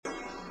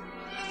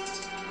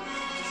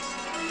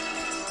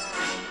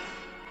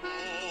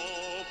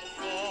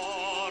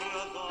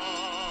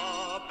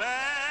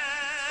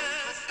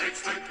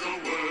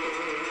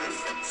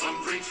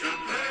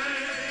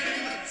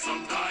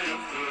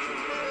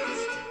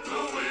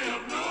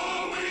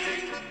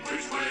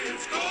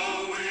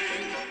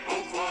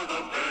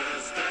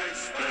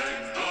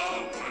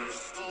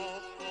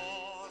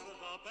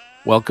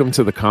Welcome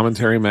to the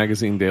Commentary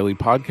Magazine Daily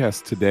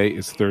Podcast. Today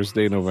is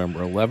Thursday,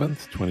 November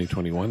 11th,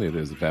 2021. It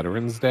is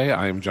Veterans Day.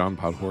 I am John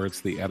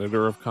Podhoretz, the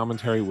editor of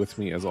Commentary. With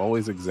me, as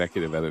always,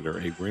 executive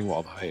editor Abe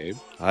Greenwald. Hi, Abe.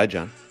 Hi,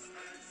 John.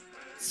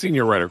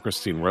 Senior writer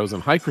Christine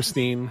Rosen. Hi,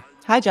 Christine.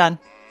 Hi, John.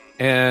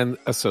 And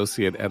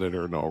associate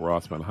editor Noah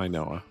Rothman. Hi,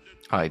 Noah.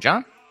 Hi,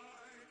 John.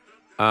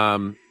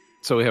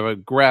 So we have a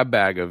grab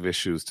bag of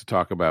issues to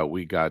talk about.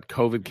 We got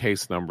COVID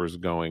case numbers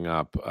going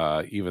up,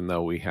 even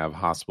though we have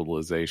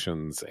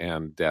hospitalizations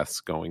and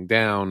deaths going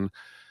down.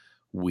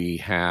 We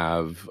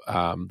have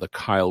the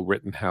Kyle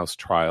Rittenhouse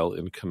trial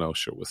in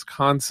Kenosha,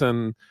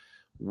 Wisconsin.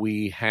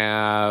 We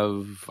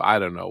have, I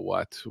don't know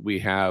what. We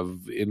have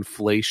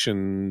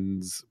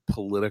inflation's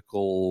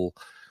political,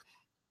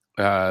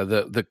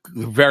 the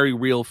very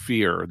real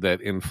fear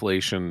that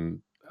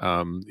inflation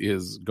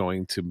is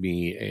going to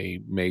be a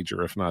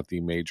major, if not the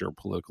major,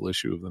 political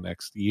issue of the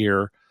next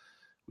year.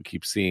 We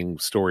keep seeing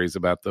stories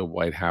about the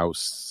White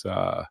House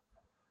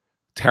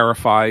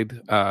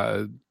terrified,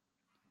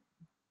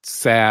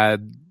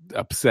 sad,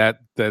 upset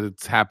that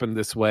it's happened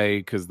this way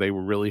because they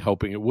were really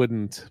hoping it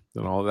wouldn't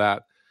and all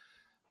that.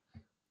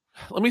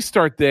 Let me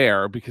start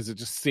there because it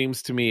just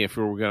seems to me if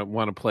we were going to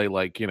want to play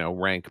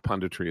rank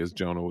punditry, as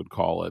Jonah would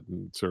call it,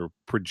 and sort of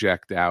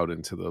project out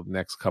into the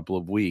next couple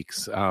of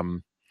weeks.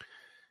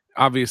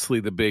 Obviously,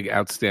 the big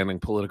outstanding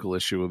political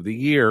issue of the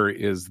year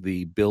is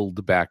the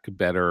Build Back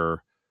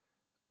Better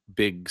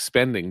big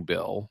spending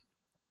bill.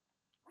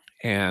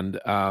 And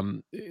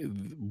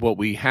what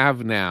we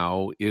have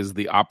now is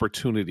the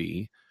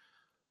opportunity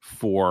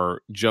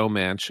for Joe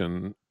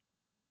Manchin,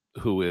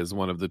 who is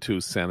one of the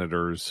two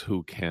senators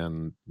who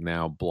can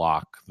now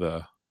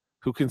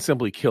who can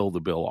simply kill the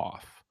bill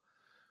off.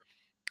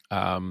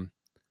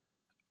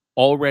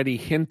 Already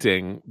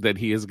hinting that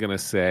he is going to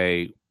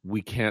say,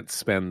 we can't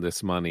spend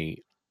this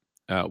money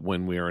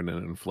when we are in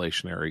an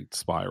inflationary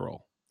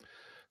spiral.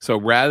 So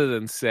rather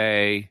than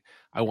say,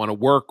 I want to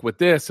work with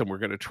this and we're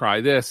going to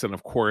try this, and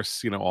of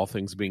course, all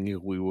things being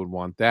equal, we would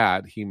want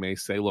that, he may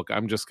say, look,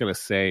 I'm just going to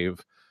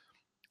save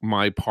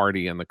my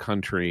party and the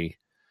country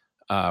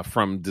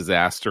from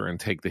disaster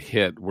and take the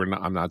hit.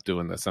 I'm not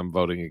doing this. I'm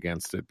voting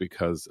against it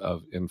because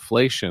of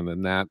inflation.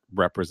 And that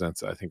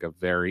represents, I think, a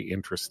very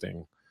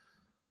interesting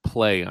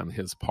play on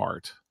his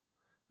part.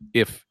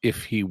 If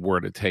he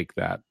were to take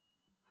that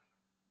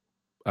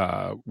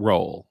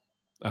role,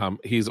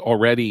 he's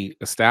already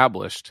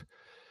established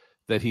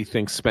that he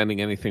thinks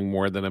spending anything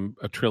more than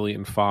 $1.5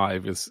 trillion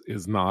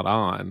is not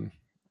on.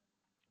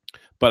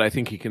 But I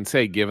think he can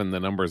say, given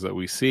the numbers that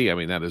we see, I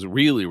mean, that is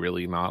really,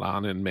 really not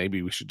on, and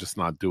maybe we should just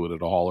not do it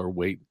at all, or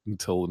wait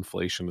until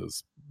inflation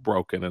is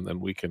broken, and then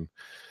we can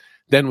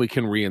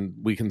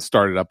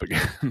start it up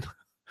again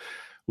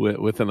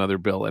with another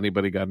bill.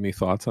 Anybody got any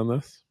thoughts on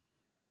this?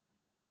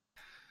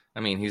 I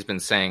mean, he's been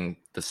saying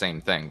the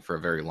same thing for a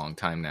very long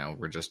time now.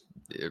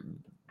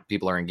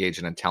 People are engaged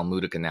in a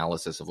Talmudic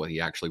analysis of what he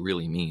actually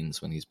really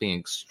means when he's being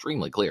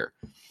extremely clear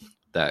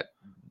that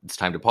it's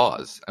time to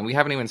pause. And we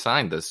haven't even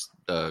signed this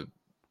roughly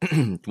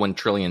 $1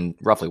 trillion,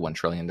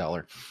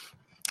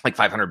 like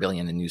 $500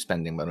 billion in new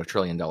spending, but $1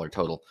 trillion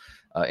total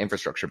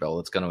infrastructure bill.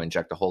 It's going to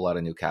inject a whole lot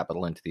of new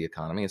capital into the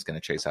economy. It's going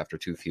to chase after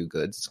too few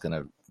goods. It's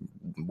going to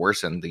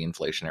worsen the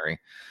inflationary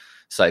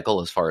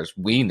cycle as far as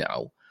we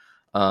know.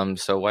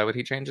 So why would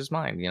he change his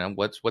mind?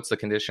 What's the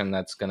condition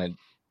that's going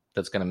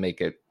to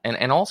make it?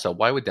 And also,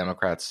 why would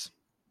Democrats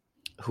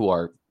who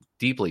are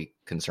deeply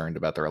concerned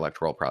about their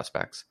electoral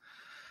prospects,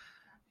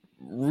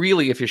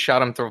 really, if you shot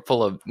them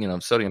full of,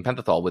 sodium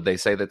pentothal, would they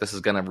say that this is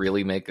going to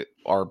really make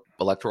our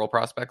electoral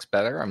prospects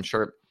better? I'm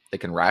sure they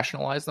can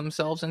rationalize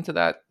themselves into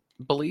that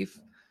belief,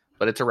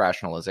 but it's a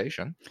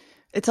rationalization.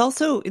 It's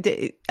also,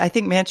 I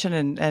think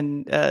Manchin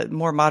and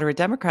more moderate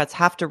Democrats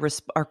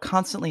are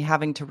constantly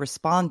having to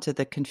respond to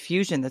the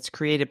confusion that's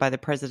created by the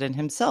president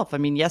himself. I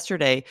mean,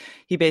 yesterday,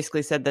 he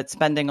basically said that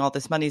spending all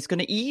this money is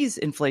going to ease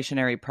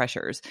inflationary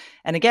pressures.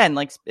 And again,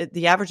 like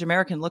the average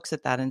American looks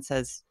at that and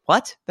says,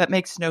 what? That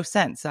makes no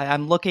sense.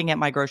 I'm looking at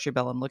my grocery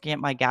bill. I'm looking at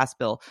my gas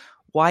bill.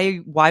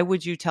 Why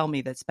would you tell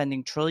me that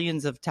spending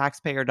trillions of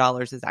taxpayer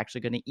dollars is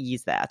actually going to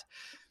ease that?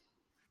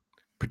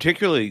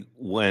 Particularly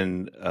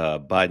when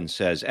Biden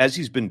says, as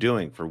he's been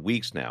doing for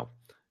weeks now,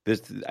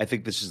 I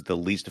think this is the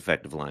least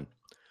effective line.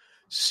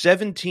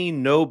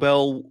 17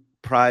 Nobel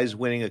Prize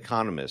winning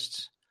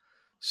economists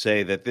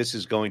say that this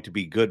is going to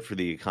be good for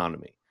the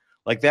economy.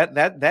 Like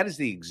that is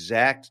the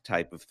exact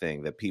type of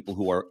thing that people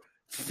who are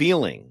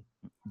feeling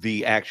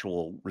the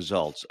actual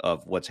results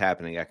of what's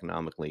happening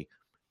economically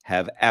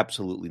have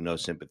absolutely no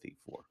sympathy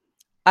for.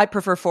 I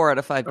prefer 4 out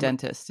of 5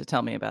 dentists to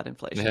tell me about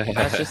inflation.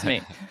 That's just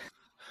me.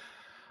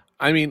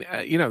 I mean,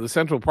 the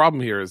central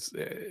problem here is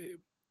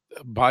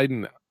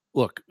Biden.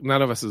 Look,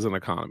 none of us is an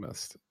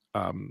economist.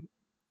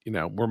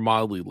 We're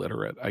mildly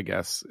literate, I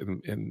guess,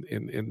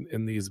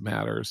 in these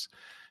matters.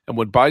 And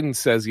what Biden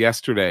says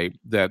yesterday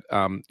that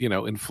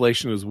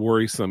inflation is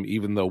worrisome,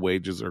 even though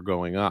wages are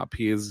going up.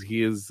 He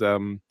is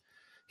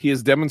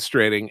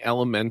demonstrating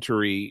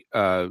elementary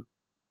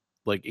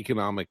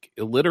economic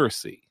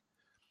illiteracy.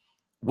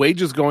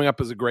 wages going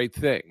up is a great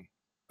thing.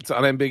 It's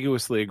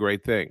unambiguously a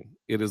great thing.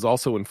 It is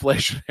also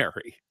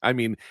inflationary. I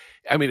mean,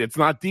 it's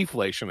not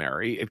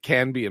deflationary. It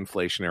can be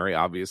inflationary,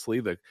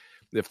 obviously.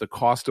 If the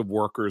cost of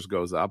workers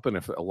goes up and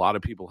if a lot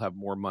of people have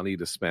more money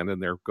to spend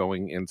and they're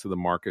going into the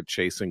market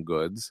chasing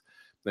goods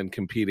than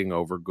competing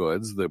over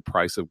goods, the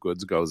price of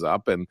goods goes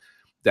up, and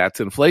that's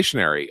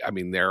inflationary. I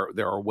mean, there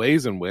are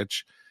ways in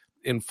which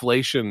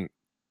inflation,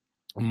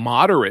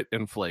 moderate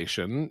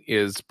inflation,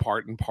 is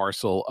part and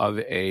parcel of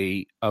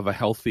a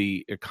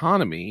healthy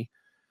economy,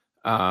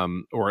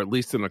 or at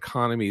least an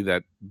economy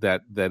that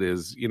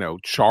is,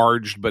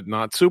 charged but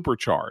not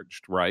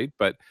supercharged, right?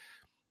 But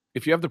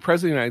if you have the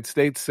president of the United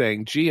States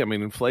saying, gee, I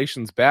mean,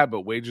 inflation's bad,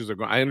 but wages are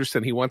going, I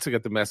understand he wants to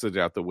get the message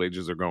out that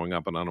wages are going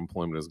up and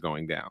unemployment is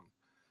going down.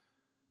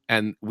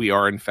 And we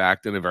are, in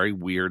fact, in a very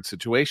weird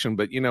situation.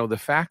 But, the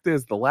fact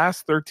is, the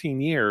last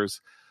 13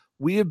 years,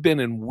 we have been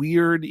in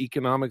weird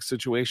economic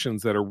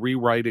situations that are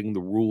rewriting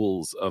the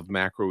rules of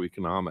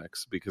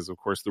macroeconomics because, of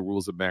course, the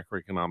rules of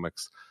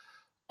macroeconomics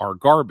are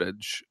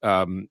garbage.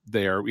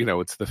 They are,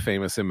 it's the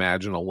famous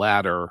imagine a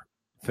ladder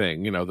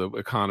thing. The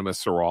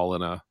economists are all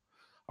in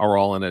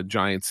a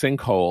giant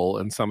sinkhole,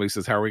 and somebody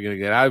says, how are we going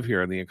to get out of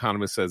here? And the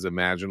economist says,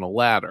 imagine a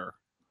ladder.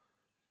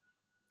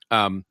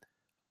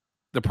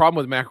 The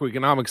problem with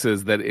macroeconomics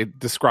is that it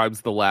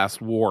describes the last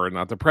war,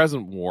 not the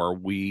present war.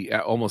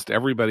 Almost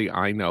everybody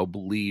I know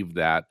believe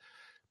that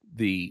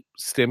the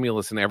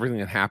stimulus and everything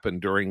that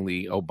happened during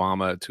the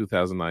Obama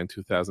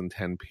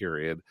 2009-2010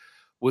 period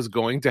was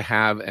going to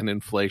have an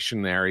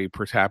inflationary,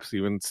 perhaps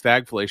even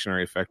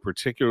stagflationary effect,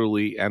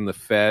 particularly, and the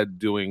Fed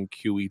doing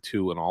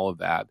QE2 and all of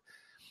that.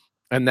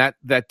 And that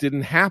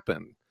didn't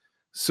happen.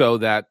 So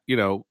that,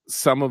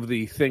 some of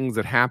the things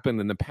that happened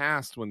in the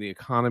past when the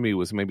economy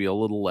was maybe a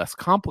little less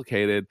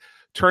complicated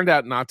turned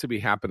out not to be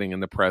happening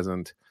in the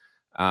present.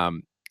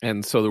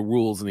 And so the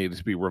rules needed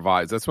to be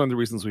revised. That's one of the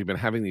reasons we've been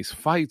having these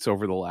fights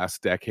over the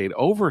last decade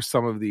over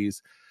some of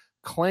these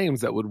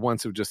claims that would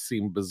once have just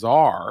seemed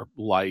bizarre,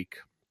 like,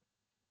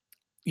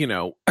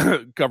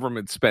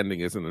 government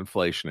spending isn't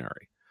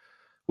inflationary,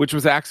 which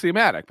was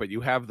axiomatic. But you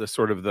have the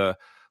sort of the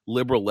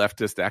liberal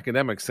leftist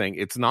academics saying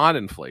it's not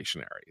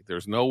inflationary.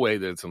 There's no way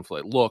that it's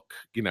inflated. Look,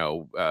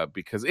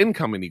 because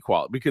income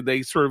inequality, because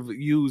they sort of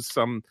use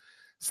some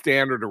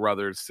standard or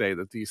other to say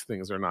that these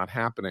things are not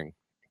happening.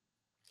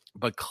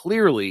 But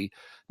clearly,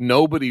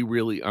 nobody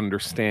really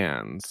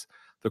understands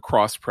the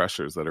cross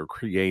pressures that are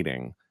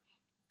creating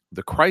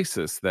the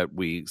crisis that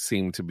we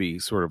seem to be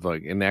sort of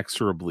like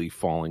inexorably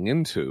falling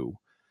into.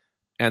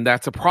 And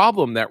that's a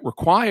problem that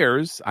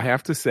requires, I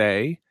have to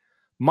say,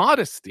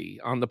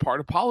 modesty on the part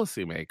of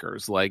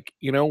policymakers. Like,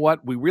 you know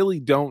what? We really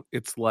don't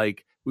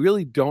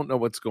know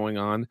what's going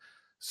on.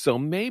 So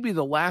maybe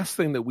the last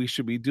thing that we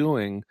should be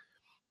doing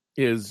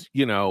is,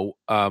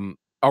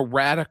 a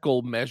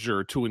radical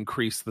measure to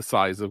increase the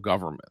size of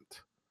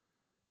government.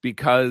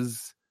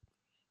 Because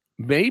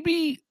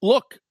maybe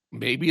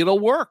it'll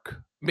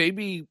work.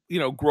 Maybe,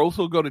 growth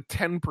will go to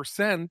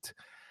 10%.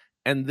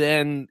 And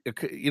then,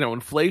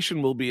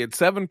 inflation will be at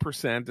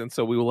 7%. And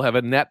so we will have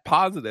a net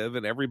positive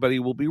and everybody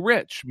will be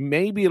rich.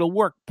 Maybe it'll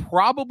work.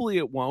 Probably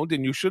it won't.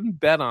 And you shouldn't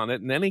bet on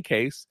it. In any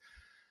case,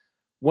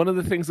 one of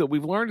the things that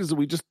we've learned is that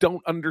we just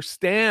don't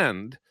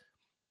understand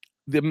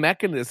the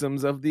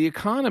mechanisms of the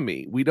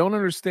economy. We don't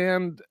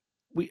understand.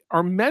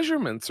 Our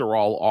measurements are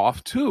all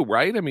off too,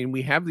 right? I mean,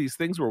 we have these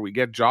things where we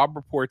get job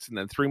reports and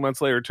then 3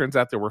 months later, it turns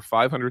out there were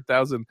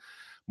 500,000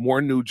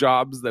 more new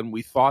jobs than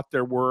we thought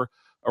there were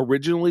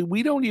originally.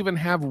 We don't even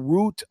have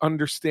root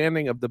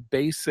understanding of the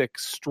basic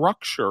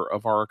structure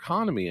of our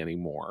economy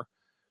anymore.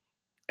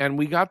 And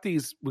we got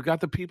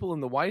the people in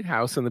the White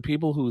House and the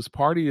people whose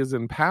party is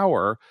in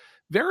power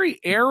very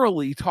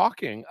airily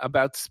talking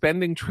about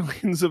spending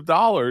trillions of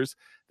dollars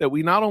that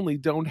we not only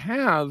don't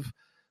have,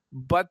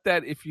 but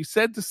that if you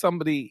said to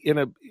somebody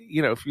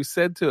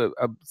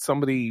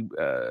somebody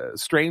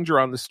stranger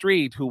on the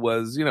street who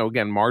was,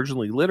 again,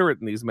 marginally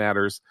literate in these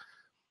matters,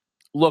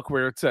 look,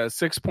 where it's a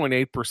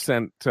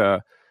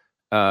 6.8%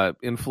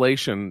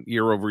 inflation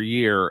year over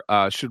year,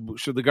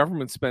 should the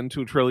government spend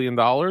 $2 trillion?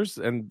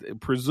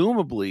 And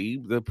presumably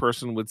the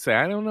person would say,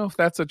 I don't know if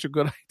that's such a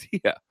good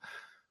idea.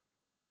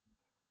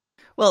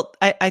 Well,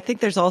 I think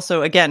there's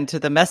also, again, to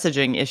the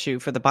messaging issue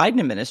for the Biden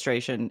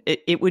administration,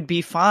 it would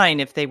be fine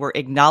if they were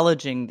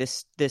acknowledging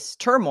this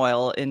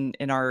turmoil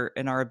in our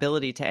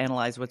ability to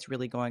analyze what's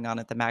really going on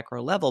at the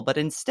macro level. But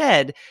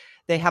instead,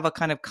 they have a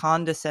kind of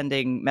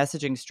condescending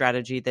messaging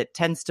strategy that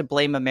tends to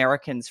blame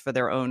Americans for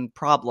their own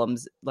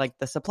problems, like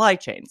the supply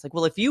chains. Like,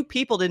 well, if you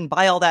people didn't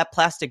buy all that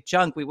plastic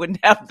junk, we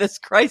wouldn't have this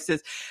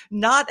crisis.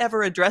 Not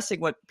ever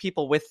addressing what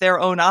people with their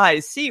own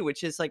eyes see,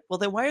 which is like, well,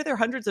 then why are there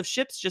hundreds of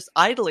ships just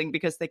idling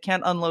because they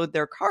can't unload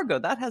their cargo?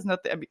 That has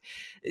nothing. I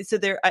mean, so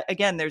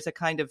there's a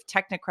kind of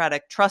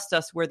technocratic trust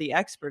us, we're the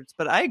experts.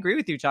 But I agree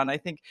with you, John. I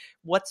think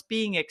what's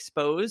being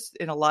exposed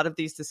in a lot of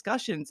these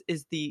discussions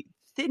is the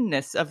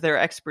thinness of their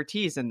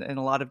expertise in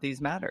a lot of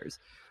these matters.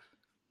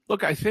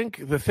 Look, I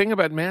think the thing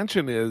about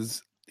Manchin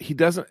is he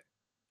doesn't,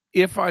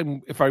 if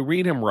I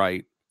read him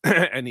right,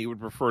 and he would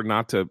prefer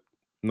not to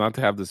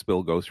have this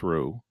bill go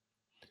through.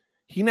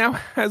 He now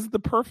has the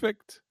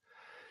perfect.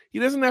 He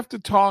doesn't have to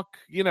talk,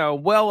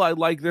 well, I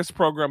like this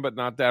program, but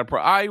not that.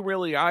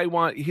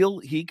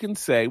 He can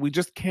say, we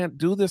just can't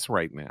do this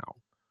right now.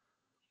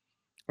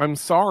 I'm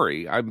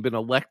sorry. I've been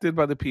elected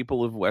by the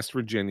people of West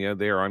Virginia.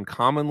 They are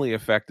uncommonly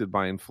affected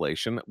by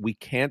inflation. We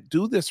can't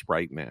do this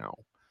right now.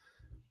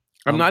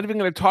 I'm not even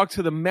going to talk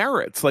to the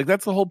merits. Like,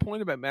 that's the whole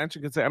point about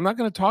Manchin can say, I'm not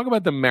going to talk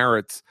about the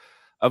merits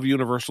of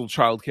universal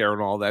childcare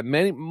and all that.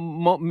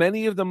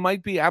 Many of them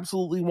might be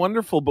absolutely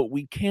wonderful, but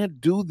we can't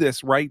do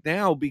this right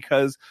now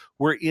because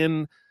we're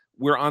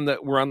on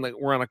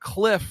a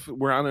cliff.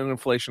 We're on an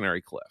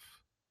inflationary cliff.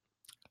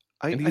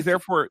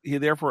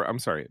 I'm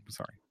sorry.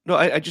 No,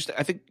 I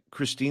think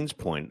Christine's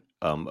point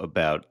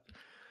about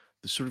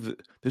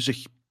there's a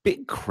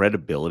big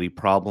credibility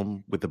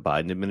problem with the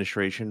Biden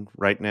administration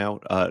right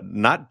now.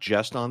 Not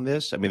just on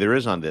this. I mean, there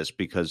is on this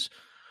because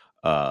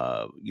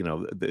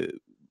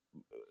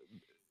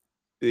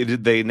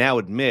they now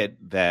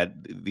admit that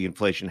the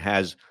inflation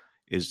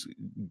is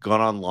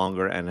gone on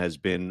longer and has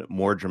been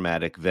more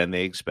dramatic than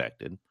they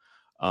expected.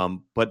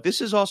 But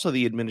this is also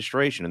the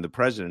administration and the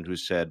president who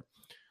said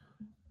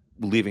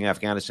leaving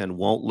Afghanistan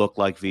won't look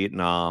like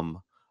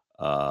Vietnam.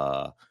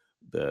 The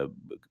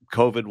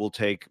COVID will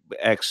take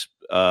X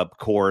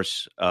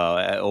course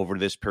over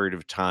this period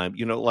of time.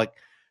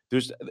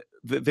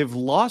 They've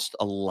lost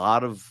a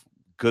lot of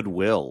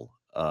goodwill,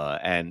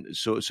 and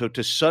so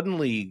to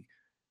suddenly,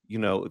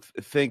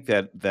 think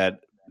that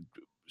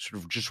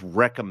sort of just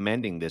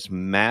recommending this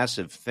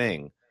massive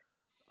thing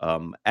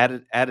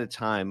at a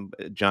time,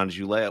 John, as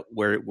you lay out,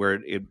 where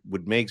it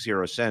would make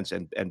zero sense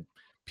and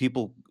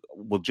people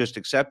will just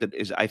accept it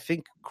is, I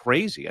think,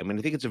 crazy. I mean,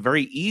 I think it's a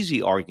very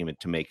easy argument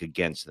to make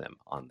against them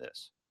on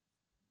this.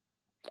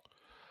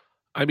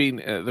 I mean,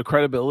 the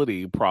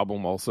credibility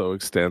problem also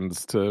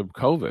extends to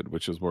COVID,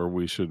 which is where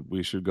we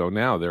should go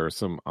now. There are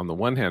some, on the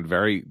one hand,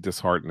 very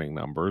disheartening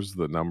numbers.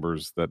 The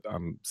numbers that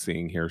I'm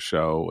seeing here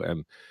show,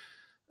 and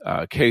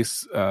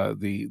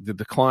the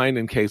decline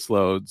in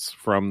caseloads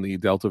from the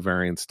Delta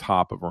variant's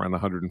top of around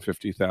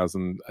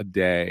 150,000 a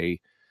day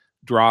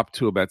dropped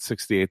to about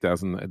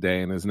 68,000 a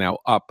day and is now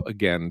up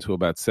again to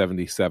about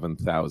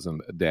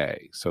 77,000 a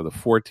day. So the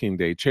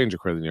 14-day change,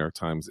 according to the New York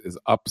Times, is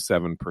up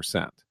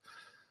 7%.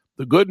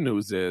 The good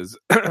news is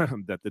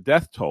that the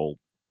death toll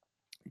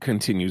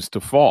continues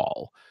to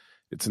fall.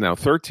 It's now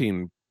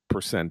 13%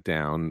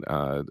 down,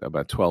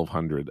 about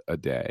 1,200 a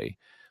day.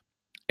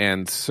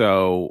 And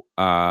so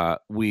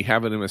we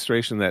have an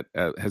administration that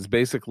has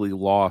basically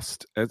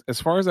lost,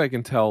 as far as I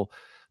can tell,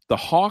 the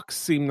hawks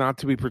seem not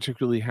to be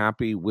particularly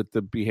happy with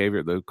the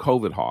behavior, the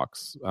COVID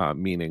hawks,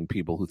 meaning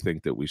people who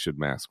think that we should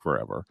mask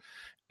forever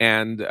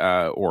and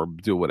or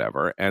do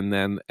whatever. And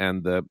then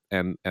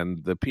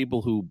the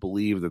people who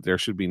believe that there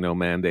should be no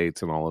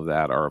mandates and all of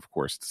that are, of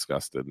course,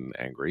 disgusted and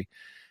angry.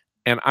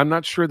 And I'm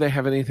not sure they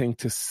have anything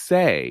to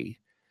say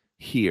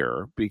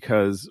here,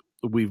 because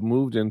we've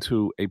moved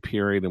into a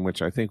period in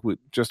which I think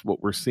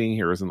what we're seeing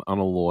here is an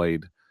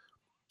unalloyed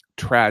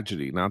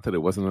tragedy. Not that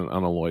it wasn't an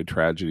unalloyed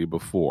tragedy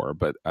before,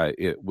 but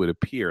it would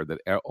appear that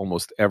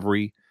almost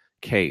every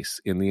case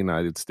in the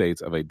United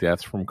States of a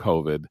death from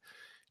COVID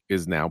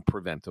is now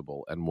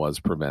preventable and was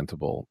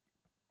preventable,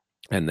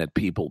 and that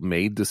people have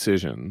made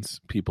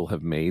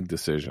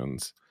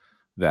decisions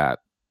that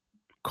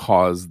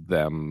caused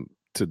them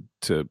to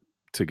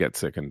get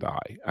sick and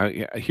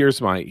die.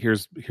 Here's my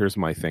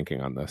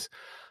thinking on this.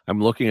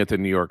 I'm looking at the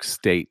New York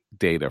State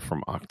data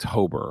from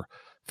October.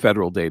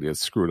 Federal data is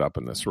screwed up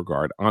in this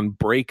regard on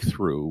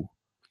breakthrough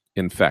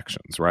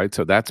infections, right?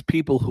 So that's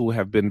people who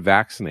have been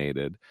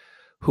vaccinated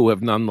who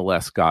have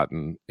nonetheless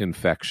gotten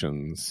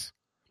infections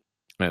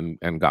and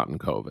gotten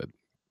COVID.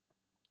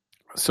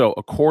 So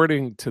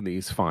according to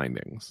these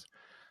findings,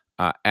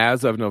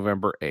 as of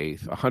November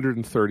 8th,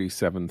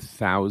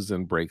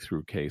 137,000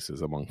 breakthrough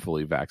cases among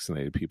fully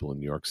vaccinated people in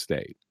New York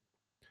State.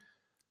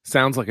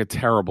 Sounds like a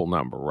terrible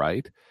number,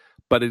 right?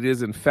 But it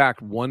is, in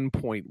fact,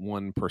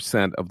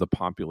 1.1% of the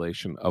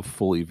population of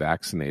fully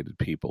vaccinated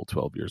people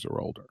 12 years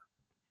or older.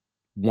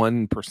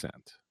 1%.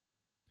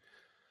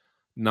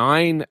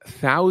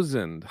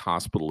 9,000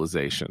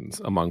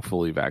 hospitalizations among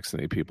fully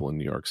vaccinated people in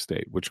New York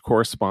State, which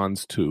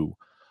corresponds to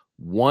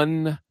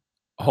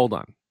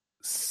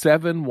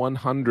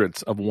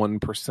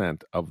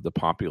 0.07 of the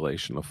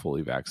population of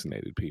fully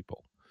vaccinated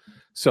people.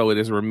 So it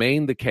has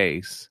remained the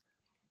case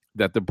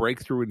that the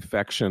breakthrough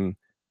infection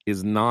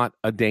is not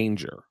a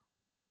danger,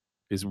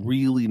 is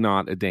really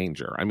not a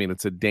danger. I mean,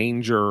 it's a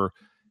danger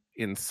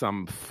in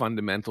some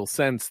fundamental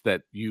sense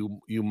that you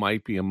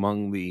might be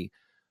among the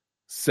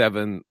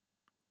 0.07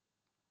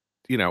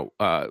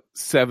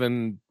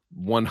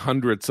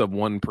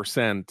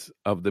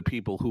 of the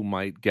people who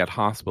might get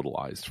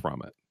hospitalized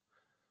from it.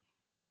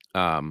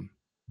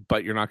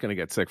 But you're not going to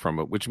get sick from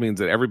it, which means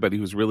that everybody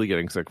who's really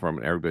getting sick from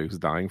it, everybody who's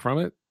dying from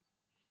it,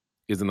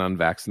 is an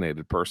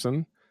unvaccinated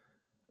person.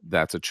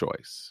 That's a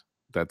choice.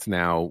 That's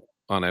now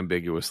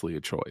unambiguously a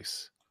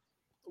choice.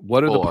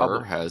 What are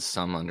or has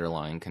some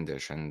underlying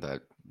condition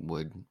that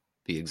would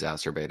be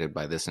exacerbated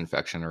by this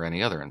infection or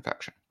any other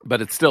infection.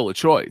 But it's still a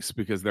choice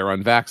because they're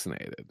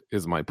unvaccinated,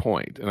 is my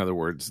point. In other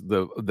words,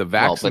 the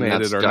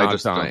vaccinated are not dying. I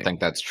just don't think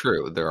that's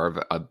true. There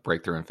are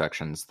breakthrough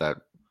infections that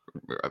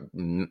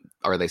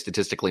are they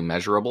statistically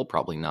measurable?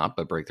 Probably not,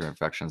 but breakthrough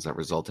infections that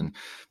result in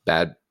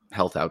bad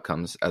health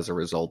outcomes as a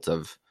result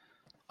of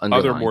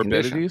other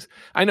morbidities. Condition.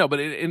 I know, but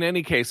in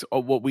any case,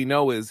 what we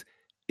know is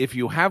if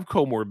you have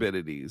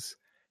comorbidities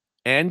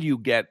and you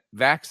get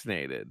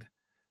vaccinated,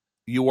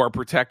 you are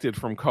protected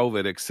from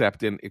COVID,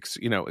 except in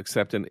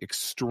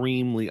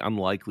extremely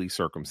unlikely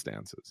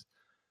circumstances.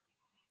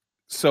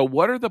 So,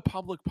 what are the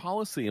public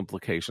policy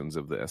implications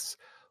of this?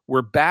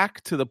 We're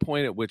back to the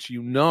point at which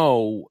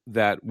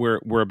that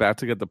we're about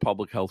to get the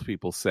public health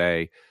people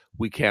say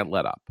we can't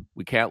let up.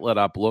 We can't let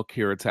up. Look,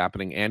 here it's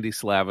happening. Andy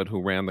Slavitt,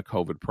 who ran the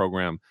COVID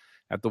program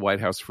at the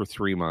White House for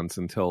 3 months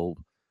until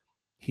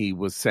he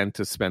was sent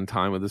to spend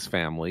time with his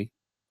family,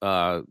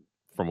 from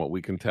what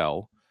we can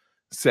tell,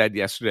 said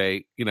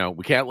yesterday,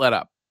 we can't let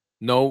up.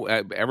 No,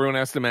 everyone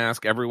has to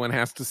mask. Everyone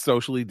has to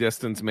socially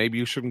distance. Maybe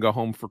you shouldn't go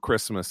home for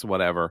Christmas,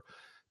 whatever,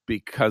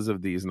 because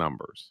of these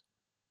numbers.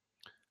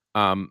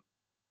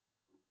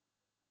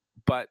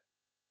 But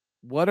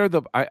what are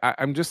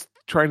I'm just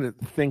trying to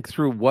think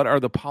through what are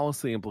the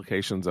policy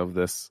implications of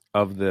this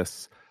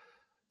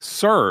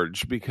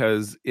surge,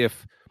 because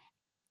if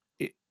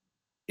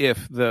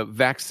the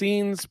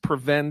vaccines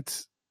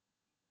prevent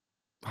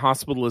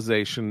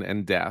hospitalization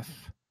and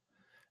death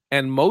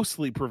and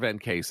mostly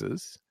prevent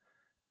cases,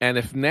 and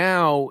if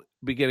now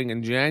beginning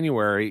in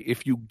January,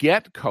 if you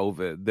get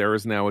COVID,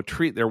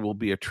 there will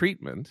be a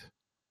treatment,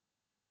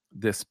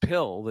 this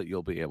pill that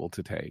you'll be able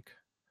to take.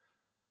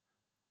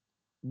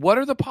 What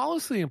are the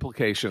policy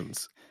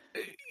implications?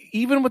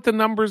 Even with the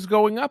numbers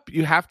going up,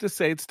 you have to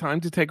say it's time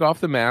to take off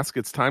the mask.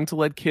 It's time to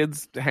let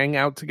kids hang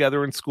out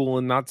together in school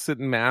and not sit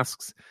in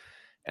masks.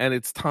 And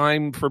it's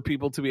time for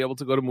people to be able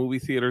to go to movie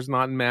theaters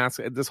not in masks.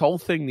 This whole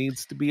thing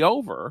needs to be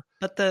over.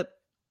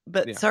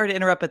 But sorry to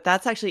interrupt, but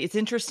it's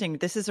interesting.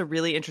 This is a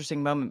really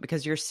interesting moment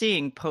because you're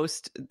seeing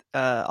post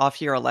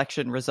off-year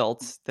election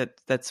results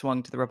that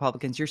swung to the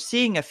Republicans. You're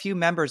seeing a few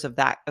members of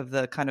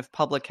the kind of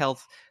public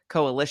health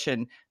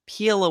coalition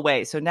peel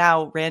away. So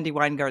now Randy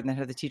Weingarten, the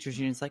head of the teachers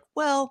union, is like,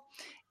 well,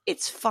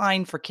 it's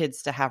fine for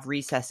kids to have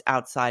recess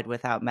outside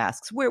without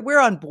masks. We're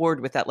on board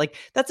with that. Like,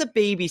 that's a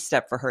baby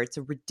step for her. It's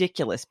a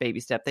ridiculous baby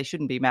step. They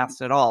shouldn't be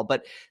masked at all.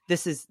 But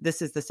this is the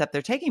step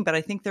they're taking. But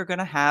I think they're going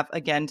to have,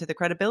 again, to the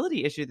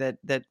credibility issue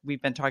that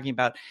we've been talking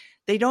about,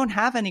 they don't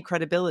have any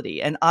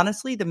credibility. And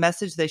honestly, the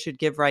message they should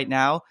give right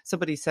now,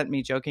 somebody sent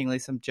me jokingly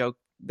some joke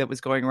that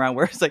was going around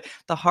where it's like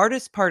the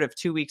hardest part of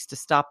 2 weeks to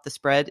stop the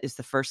spread is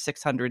the first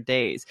 600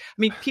 days. I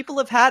mean, people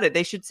have had it.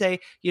 They should say,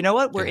 you know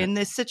what? We're in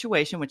this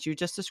situation, which you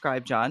just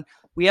described, John.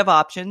 We have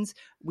options.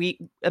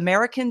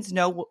 Americans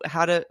know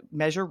how to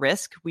measure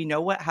risk. We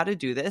know how to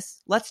do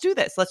this. Let's do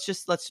this.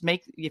 Let's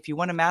make, if you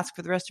want to mask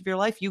for the rest of your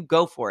life, you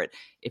go for it.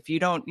 If you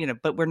don't,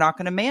 but we're not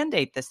going to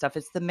mandate this stuff.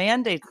 It's the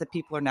mandates that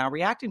people are now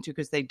reacting to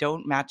because they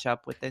don't match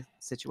up with the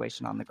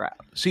situation on the ground.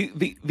 See,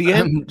 the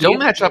end don't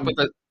match up with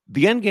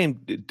the end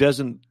game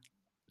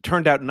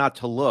turned out not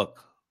to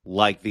look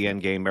like the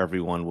end game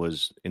everyone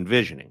was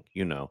envisioning.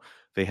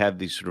 They had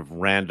these sort of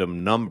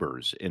random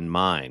numbers in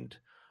mind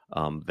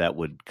that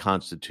would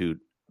constitute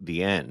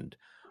the end.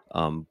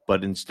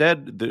 But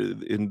instead,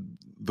 in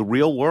the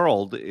real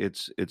world,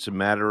 it's a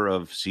matter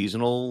of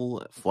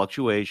seasonal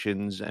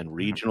fluctuations and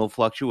regional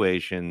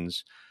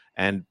fluctuations,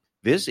 and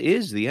this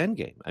is the end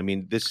game. I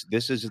mean, this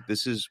is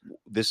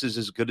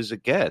as good as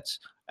it gets,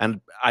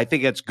 and I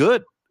think it's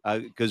good.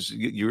 Because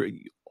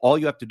all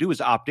you have to do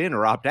is opt in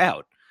or opt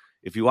out.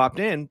 If you opt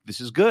in,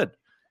 this is good.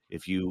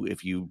 If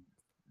you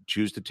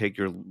choose to take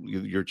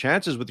your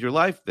chances with your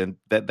life, then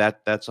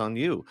that's on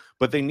you.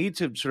 But they need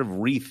to sort of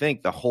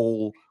rethink the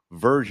whole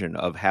version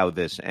of how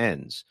this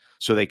ends,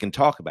 so they can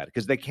talk about it.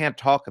 Because they can't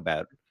talk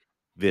about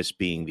this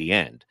being the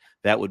end.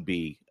 That would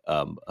be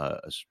a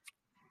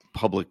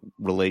public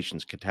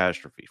relations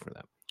catastrophe for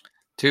them.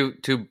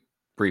 Two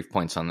brief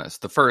points on this.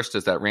 The first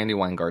is that Randy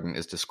Weingarten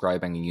is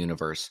describing a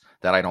universe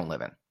that I don't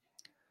live in.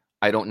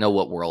 I don't know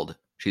what world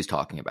she's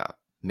talking about.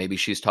 Maybe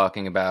she's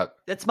talking about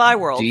that's my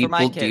world for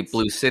my kids. Deep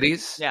blue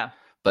cities. Yeah.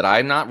 But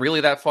I'm not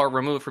really that far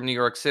removed from New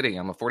York City.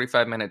 I'm a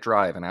 45-minute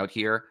drive, and out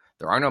here,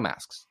 there are no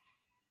masks.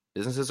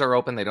 Businesses are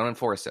open. They don't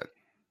enforce it.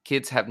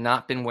 Kids have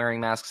not been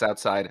wearing masks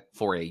outside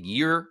for a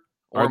year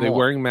or more. Are they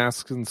wearing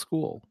masks in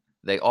school?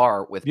 They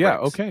are with breaks. Yeah,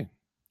 okay.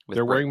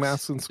 They're wearing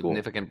masks in school.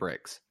 Significant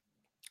breaks.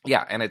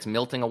 Yeah, and it's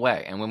melting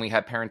away. And when we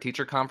have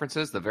parent-teacher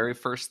conferences, the very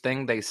first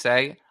thing they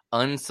say,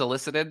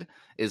 unsolicited,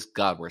 is,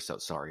 God, we're so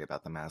sorry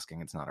about the masking.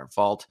 It's not our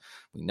fault.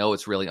 We know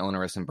it's really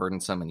onerous and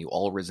burdensome, and you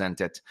all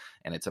resent it.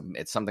 And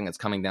it's something that's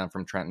coming down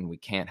from Trenton. We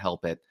can't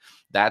help it.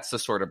 That's the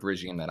sort of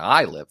regime that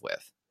I live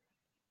with.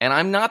 And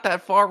I'm not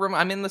that far.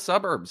 I'm in the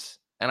suburbs.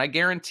 And I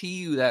guarantee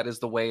you that is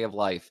the way of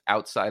life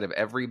outside of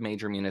every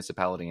major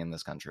municipality in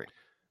this country.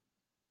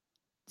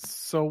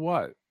 So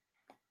what?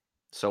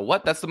 So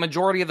what? That's the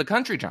majority of the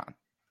country, John.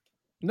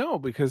 No,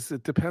 because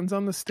it depends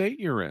on the state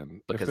you're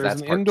in. Because if there's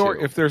that's an part indoor,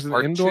 two. if there's an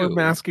Part indoor two-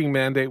 masking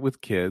mandate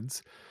with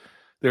kids,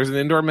 there's an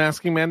indoor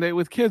masking mandate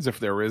with kids. If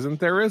there isn't,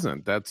 there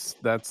isn't. That's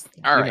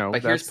All right, you know,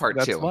 but here's part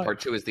that's two. And life. part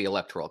two is the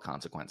electoral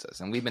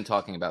consequences. And we've been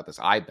talking about this.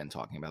 I've been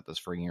talking about this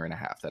for a year and a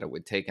half, that it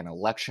would take an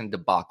election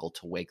debacle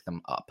to wake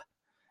them up.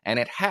 And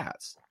it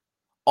has.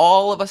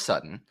 All of a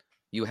sudden,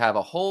 you have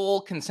a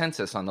whole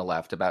consensus on the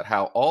left about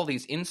how all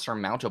these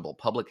insurmountable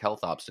public health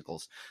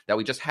obstacles that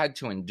we just had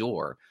to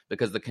endure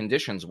because the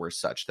conditions were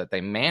such that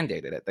they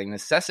mandated it, they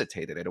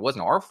necessitated it. It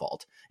wasn't our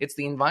fault. It's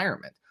the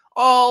environment.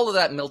 All of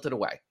that melted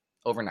away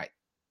overnight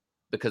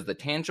because the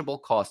tangible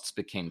costs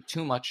became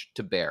too much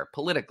to bear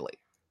politically.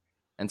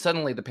 And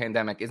suddenly the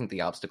pandemic isn't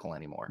the obstacle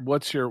anymore.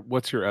 What's your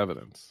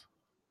evidence?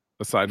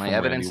 Aside My from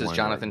evidence Randy is Weingarten?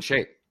 Jonathan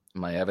Chait.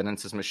 My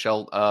evidence is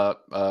Michelle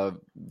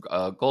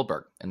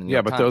Goldberg in the New Yeah,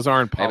 York but Times. those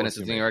aren't My evidence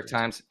is the New York policymakers.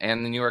 Times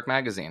and the New York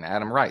Magazine,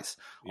 Adam Rice.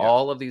 Yeah.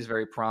 All of these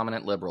very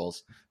prominent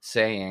liberals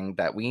saying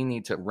that we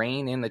need to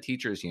rein in the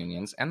teachers'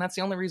 unions. And that's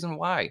the only reason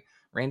why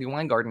Randy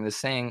Weingarten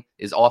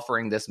is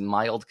offering this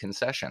mild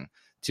concession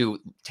to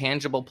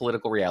tangible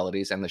political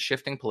realities and the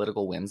shifting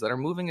political winds that are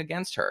moving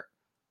against her.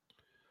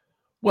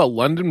 Well,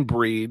 London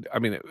Breed, I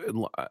mean,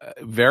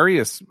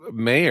 various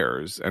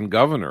mayors and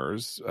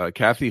governors,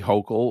 Kathy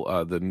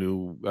Hochul,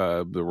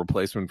 the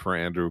replacement for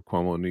Andrew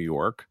Cuomo in New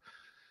York,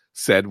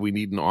 said we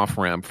need an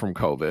off-ramp from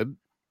COVID.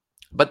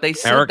 But they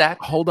said that.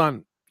 Hold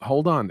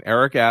on.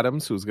 Eric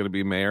Adams, who's going to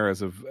be mayor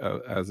as of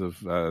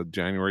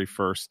January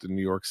 1st in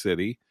New York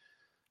City,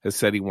 has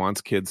said he wants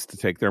kids to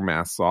take their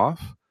masks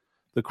off.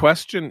 The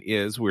question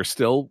is, we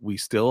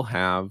still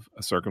have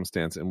a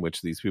circumstance in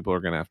which these people are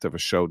going to have a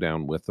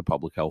showdown with the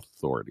public health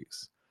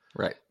authorities.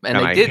 Right. And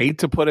I hate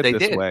to put it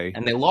this way.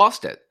 And they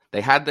lost it.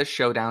 They had this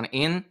showdown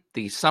in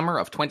the summer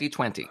of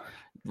 2020.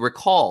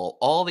 Recall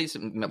all these.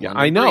 Yeah,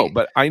 I know,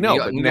 but New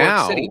now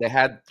York City, they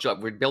had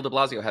Bill de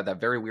Blasio had that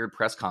very weird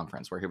press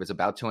conference where he was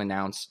about to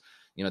announce,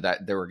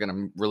 that they were going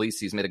to release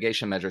these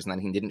mitigation measures, and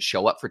then he didn't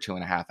show up for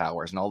 2.5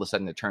 hours. And all of a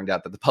sudden it turned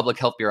out that the public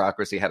health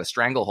bureaucracy had a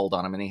stranglehold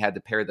on him and he had to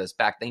pare this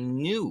back. They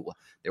knew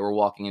they were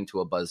walking into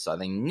a buzzsaw.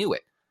 They knew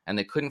it. And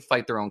they couldn't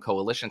fight their own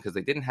coalition because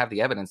they didn't have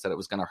the evidence that it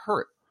was going to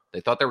hurt. They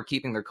thought they were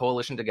keeping their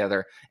coalition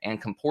together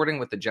and comporting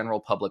with the general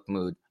public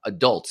mood.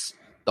 Adults,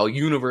 the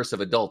universe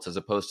of adults, as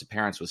opposed to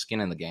parents with skin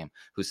in the game,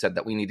 who said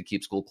that we need to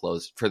keep school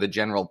closed for the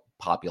general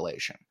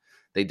population.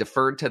 They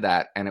deferred to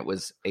that, and it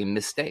was a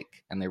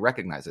mistake, and they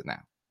recognize it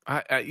now.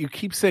 You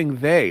keep saying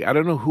they. I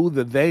don't know who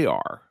the they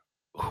are.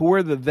 Who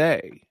are the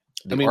they?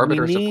 The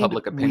arbiters of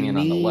public opinion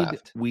on the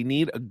left. We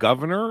need a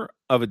governor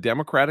of a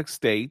Democratic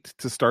state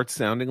to start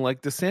sounding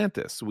like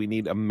DeSantis. We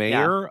need a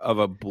mayor of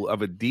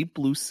a deep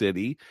blue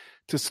city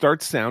to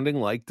start sounding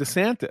like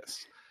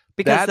DeSantis.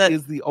 Because that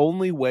is the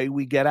only way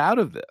we get out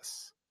of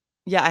this.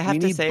 Yeah, I have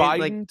to say,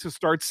 Biden to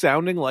start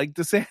sounding like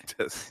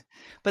DeSantis.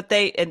 But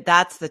and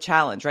that's the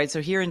challenge, right?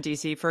 So here in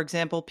DC, for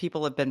example,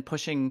 people have been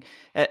pushing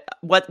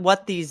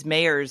what these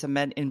mayors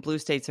in blue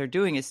states are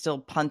doing is still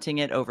punting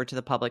it over to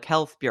the public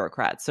health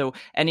bureaucrats. So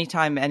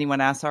anytime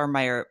anyone asks our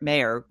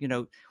mayor,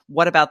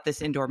 what about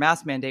this indoor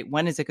mask mandate?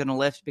 When is it going to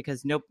lift?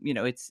 Because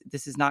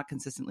this is not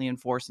consistently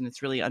enforced, and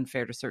it's really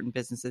unfair to certain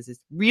businesses.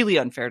 It's really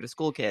unfair to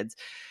school kids.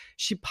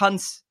 She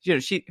punts,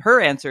 her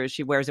answer is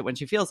she wears it when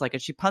she feels like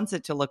it. She punts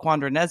it to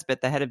LaQuandra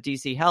Nesbitt, the head of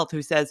DC Health,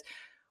 who says,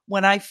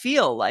 when I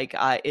feel like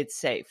it's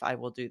safe, I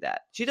will do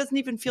that. She doesn't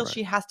even feel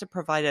she has to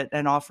provide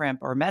an off-ramp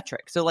or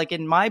metric. So like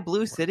in my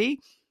blue city,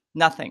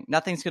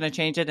 nothing's going to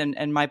change it.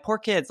 And my poor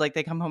kids,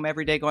 they come home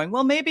every day going,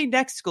 well, maybe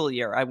next school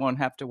year I won't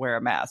have to wear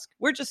a mask.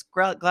 We're just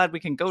glad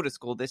we can go to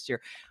school this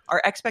year.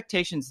 Our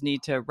expectations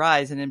need to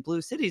rise. And in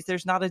blue cities,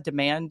 there's not a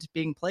demand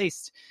being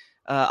placed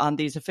on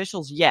these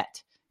officials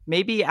yet.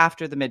 Maybe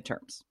after the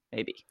midterms.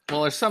 Maybe.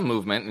 Well, there's some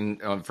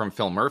movement from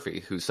Phil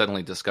Murphy, who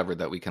suddenly discovered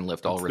that we can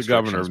lift all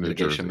restrictions,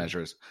 mitigation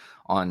measures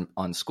on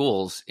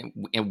schools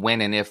when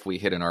and if we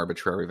hit an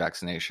arbitrary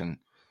vaccination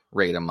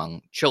rate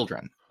among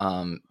children.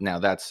 Now,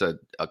 that's a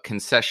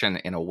concession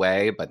in a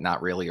way, but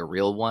not really a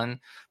real one.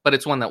 But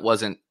it's one that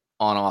wasn't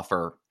on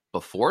offer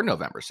before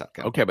November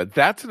 2nd. Okay, but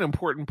that's an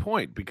important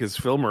point because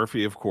Phil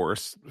Murphy, of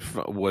course,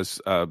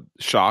 was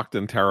shocked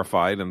and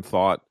terrified and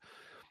thought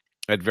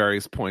at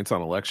various points on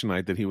election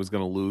night that he was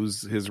going to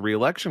lose his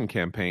reelection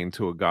campaign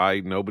to a guy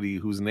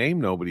whose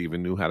name nobody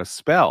even knew how to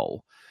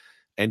spell.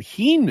 And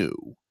he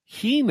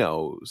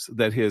knows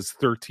that his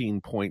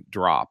 13-point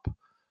drop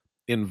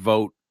in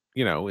vote,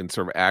 in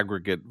sort of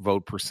aggregate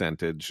vote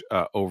percentage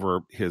over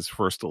his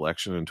first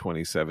election in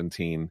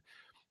 2017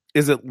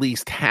 is at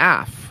least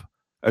half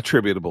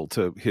attributable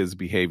to his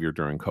behavior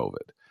during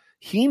COVID.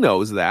 He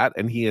knows that,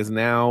 and he is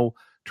now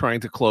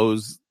trying to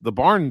close the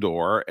barn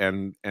door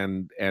and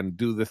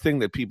do the thing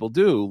that people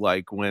do,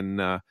 like when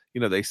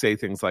they say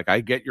things like,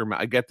 I get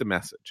the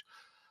message,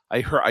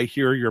 I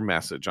hear your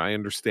message, I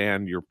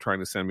understand you're trying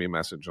to send me a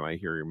message, and I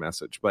hear your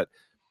message. But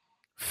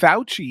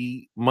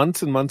Fauci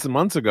months and months and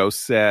months ago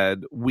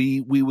said we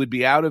would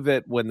be out of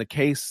it when the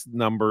case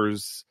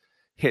numbers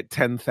hit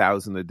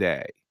 10,000 a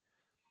day.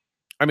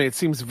 I mean, it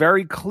seems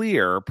very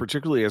clear,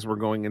 particularly as we're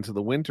going into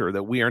the winter,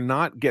 that we are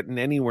not getting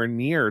anywhere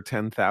near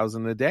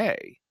 10,000 a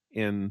day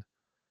in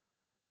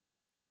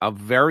a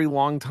very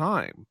long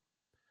time.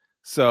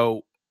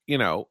 So,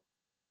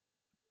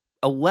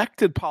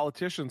 elected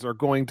politicians are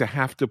going to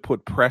have to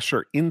put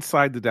pressure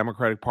inside the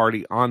Democratic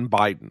Party on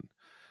Biden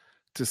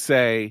to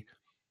say,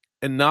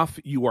 enough,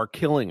 you are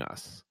killing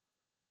us.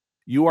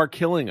 You are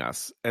killing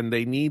us. And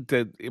they need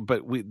to,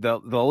 but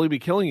they'll only be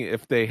killing you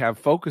if they have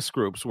focus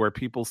groups where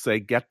people say,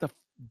 get the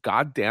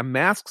goddamn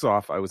masks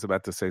off. I was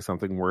about to say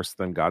something worse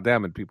than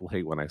goddamn, and people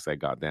hate when I say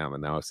goddamn,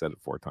 and now I've said it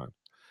 4 times.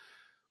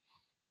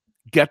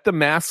 Get the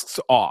masks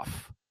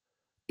off.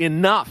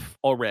 Enough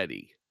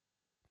already.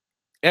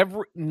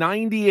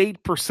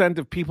 98%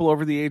 of people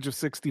over the age of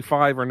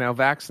 65 are now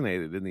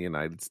vaccinated in the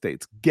United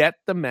States. Get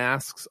the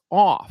masks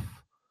off.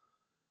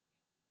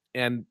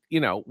 And,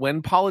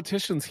 when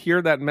politicians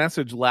hear that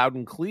message loud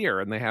and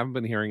clear, and they haven't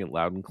been hearing it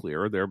loud and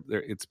clear,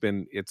 there's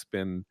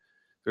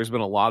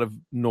been a lot of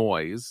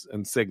noise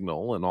and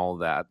signal and all of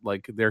that.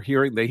 Like they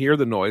hear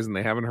the noise and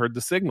they haven't heard the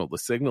signal. The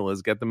signal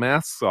is get the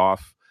masks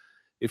off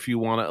if you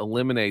want to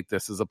eliminate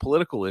this as a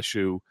political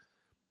issue.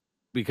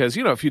 Because,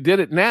 if you did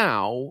it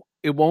now,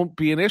 it won't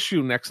be an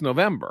issue next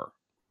November,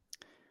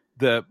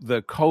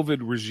 the COVID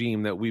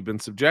regime that we've been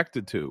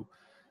subjected to.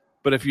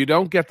 But if you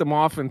don't get them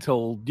off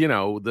until,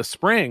 the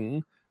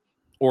spring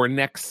or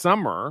next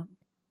summer,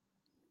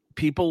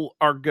 people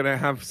are going to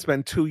have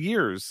spent 2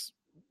 years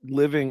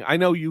living. I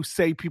know you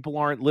say people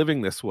aren't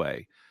living this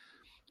way,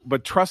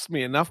 but trust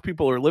me, enough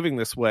people are living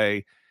this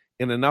way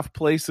in enough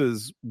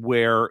places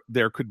where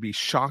there could be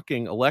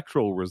shocking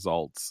electoral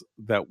results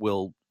that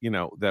will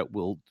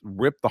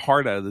rip the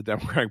heart out of the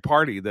Democratic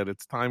Party, that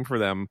it's time for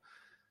them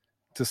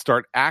to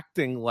start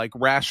acting like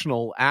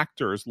rational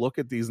actors, look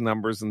at these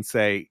numbers and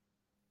say,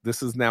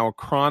 this is now a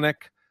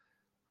chronic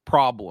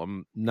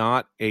problem,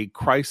 not a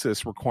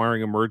crisis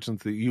requiring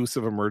use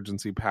of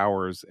emergency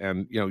powers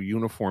and,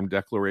 uniform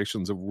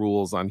declarations of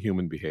rules on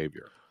human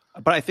behavior.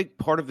 But I think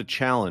part of the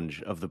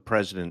challenge of the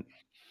president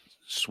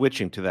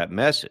switching to that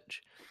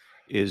message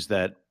is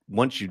that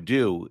once you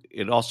do,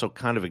 it also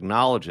kind of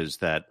acknowledges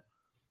that,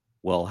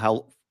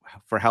 well,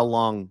 for how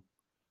long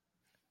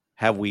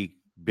have we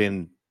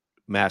been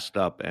masked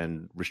up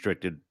and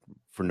restricted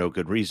for no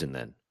good reason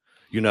then?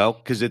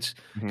 Because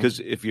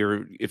if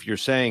you're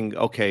saying,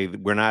 okay,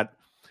 we're not,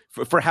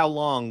 for how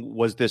long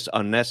was this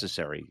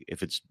unnecessary?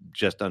 If it's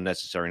just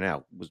unnecessary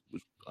now, was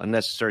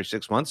unnecessary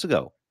 6 months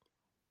ago.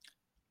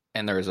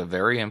 And there is a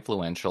very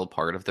influential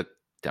part of the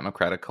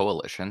Democratic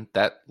coalition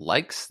that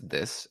likes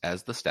this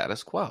as the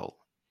status quo,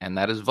 and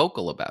that is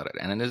vocal about it,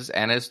 and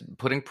is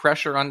putting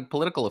pressure on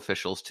political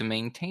officials to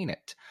maintain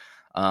it.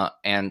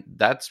 And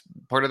that's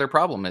part of their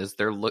problem, is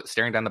they're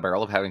staring down the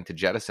barrel of having to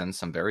jettison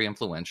some very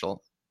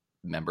influential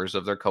members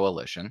of their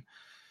coalition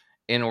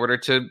in order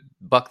to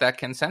buck that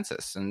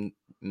consensus. And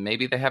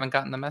maybe they haven't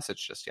gotten the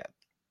message just yet.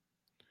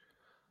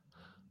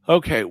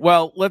 Okay,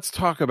 well, let's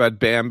talk about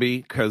Bambi,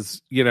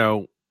 because,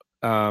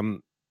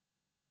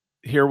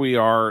 here we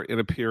are in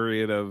a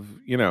period of,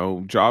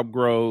 job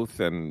growth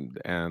and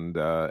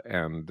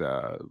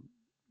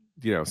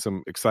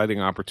some exciting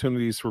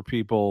opportunities for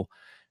people.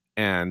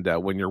 And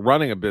when you're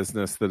running a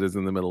business that is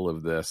in the middle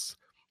of this,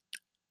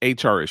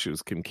 HR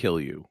issues can kill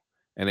you.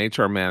 And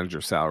HR manager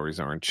salaries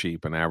aren't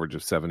cheap, an average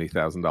of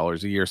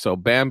 $70,000 a year. So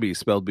Bambee,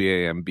 spelled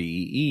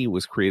Bambee,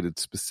 was created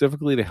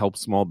specifically to help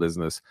small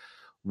business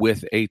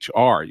with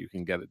HR. You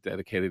can get a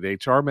dedicated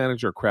HR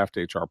manager, craft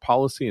HR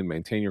policy, and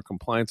maintain your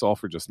compliance, all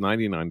for just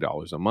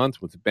 $99 a month.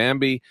 With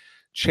Bambee,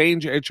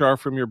 change HR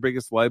from your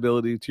biggest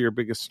liability to your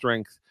biggest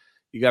strength.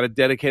 You got a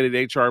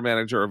dedicated HR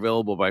manager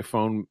available by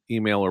phone,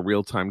 email, or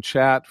real-time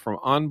chat. From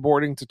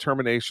onboarding to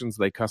terminations,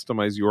 they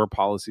customize your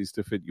policies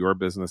to fit your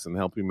business and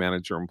help you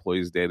manage your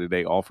employees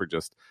day-to-day, all for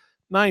just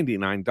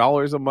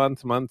 $99 a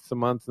month, month to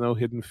month, no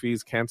hidden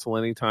fees, cancel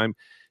anytime.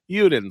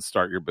 You didn't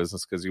start your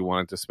business because you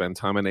wanted to spend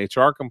time on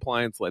HR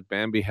compliance. Let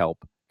Bambee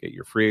help. Get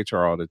your free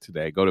HR audit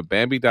today. Go to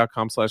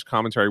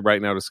Bambee.com/commentary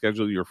right now to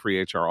schedule your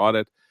free HR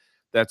audit.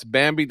 That's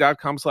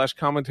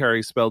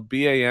Bambee.com/commentary, spelled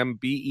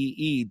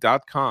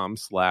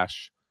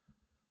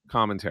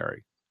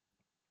BAMBEE.com/commentary.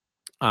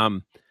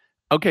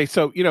 Okay,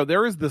 so,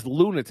 there is this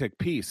lunatic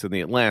piece in The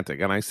Atlantic,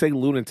 and I say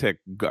lunatic,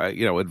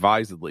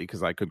 advisedly,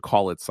 because I could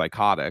call it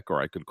psychotic, or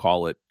I could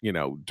call it,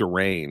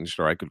 deranged,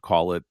 or I could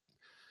call it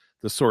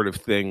the sort of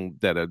thing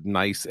that a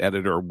nice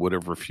editor would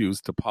have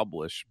refused to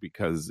publish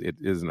because it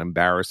is an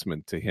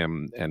embarrassment to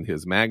him and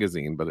his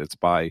magazine. But it's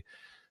by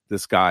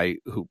this guy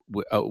who,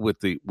 with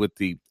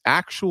the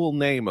actual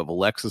name of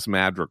Alexis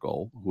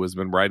Madrigal, who has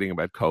been writing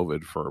about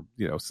COVID for,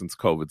 since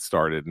COVID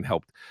started, and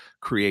helped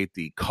create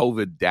the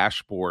COVID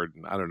dashboard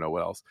and I don't know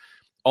what else,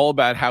 all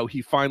about how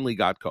he finally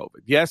got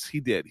COVID. Yes, he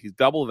did. He's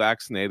double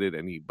vaccinated,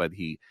 and he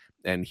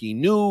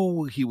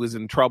knew he was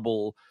in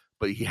trouble,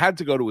 but he had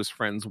to go to his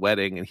friend's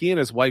wedding, and he and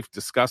his wife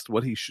discussed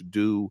what he should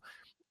do.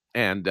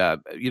 And,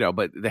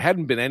 but they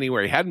hadn't been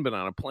anywhere. He hadn't been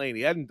on a plane.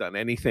 He hadn't done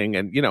anything.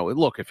 And,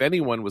 look, if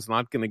anyone was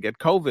not going to get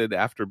COVID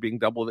after being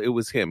doubled, it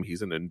was him.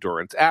 He's an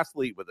endurance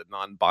athlete with a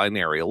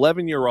non-binary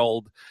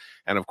 11-year-old.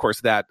 And of course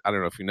I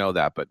don't know if you know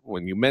that, but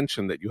when you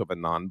mention that you have a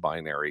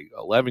non-binary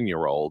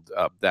 11-year-old,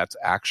 that's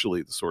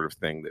actually the sort of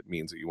thing that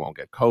means that you won't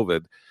get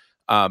COVID.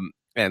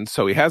 And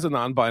so he has a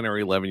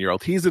non-binary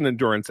 11-year-old. He's an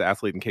endurance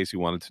athlete, in case you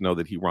wanted to know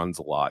that he runs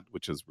a lot,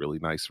 which is really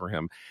nice for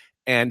him.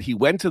 And he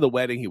went to the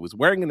wedding. He was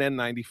wearing an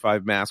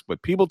N95 mask,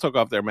 but people took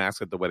off their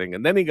masks at the wedding.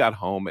 And then he got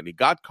home and he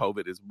got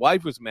COVID. His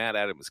wife was mad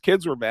at him. His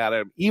kids were mad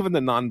at him. Even the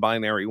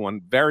non-binary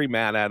one, very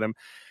mad at him.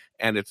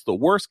 And it's the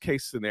worst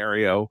case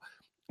scenario.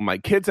 My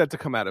kids had to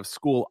come out of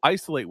school,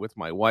 isolate with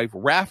my wife.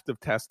 Raft of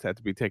tests had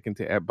to be taken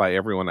by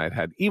everyone I'd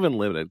had even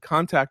limited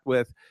contact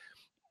with.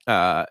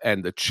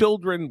 And the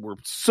children were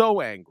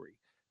so angry.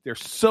 They're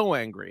so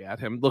angry at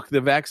him. Look,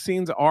 the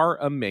vaccines are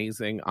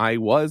amazing. I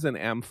was and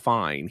am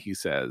fine, he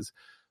says.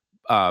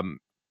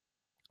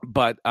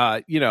 But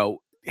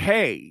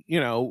hey,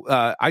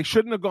 I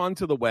shouldn't have gone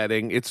to the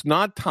wedding. It's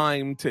not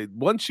time to,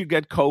 once you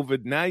get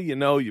COVID,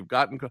 now you've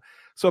gotten COVID.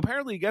 So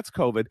apparently he gets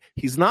COVID.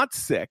 He's not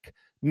sick.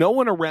 No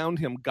one around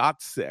him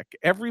got sick.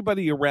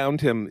 Everybody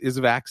around him is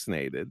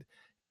vaccinated.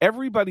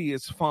 Everybody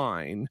is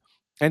fine.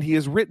 And he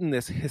has written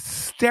this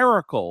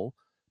hysterical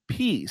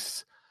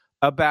piece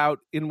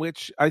in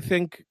which I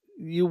think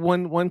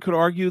one could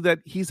argue that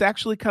he's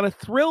actually kind of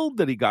thrilled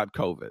that he got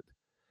COVID.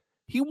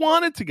 He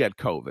wanted to get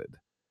COVID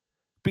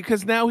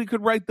because now he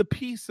could write the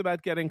piece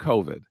about getting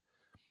COVID.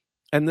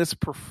 And the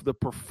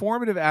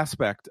performative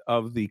aspect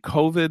of the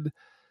COVID,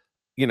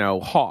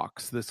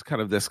 hawks, this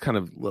kind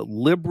of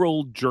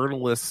liberal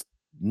journalist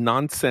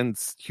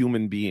nonsense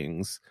human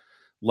beings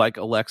like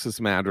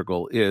Alexis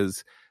Madrigal,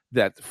 is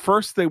that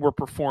first they were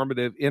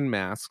performative in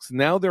masks.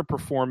 Now they're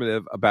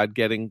performative about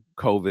getting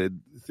COVID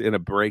in a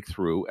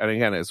breakthrough. And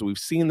again, as we've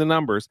seen the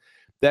numbers,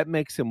 that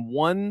makes him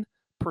 1%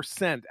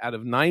 out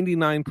of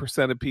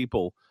 99% of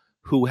people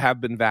who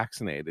have been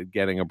vaccinated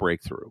getting a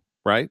breakthrough,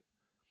 right?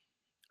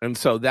 And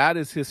so that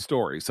is his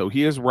story. So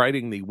he is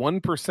writing the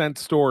 1%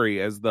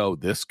 story as though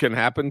this can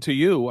happen to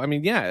you. I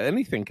mean, yeah,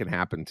 anything can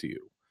happen to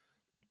you.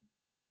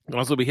 You can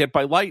also be hit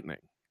by lightning.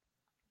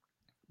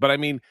 But I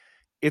mean,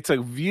 it's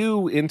a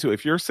view into,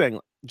 if you're saying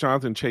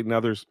Jonathan Chait and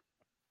others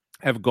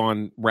have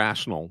gone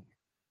rational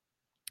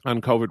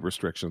on COVID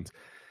restrictions,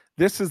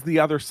 this is the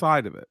other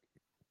side of it.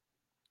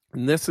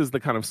 And this is the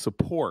kind of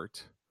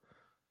support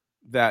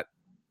that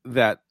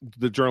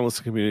the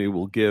journalistic community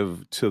will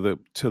give to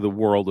the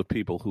world of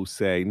people who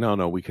say,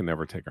 no, we can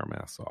never take our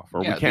masks off.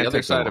 Or we can't. The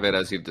other side of it,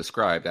 as you've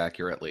described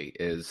accurately,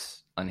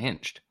 is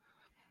unhinged,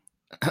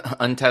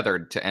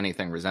 untethered to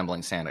anything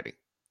resembling sanity.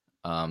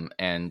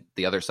 And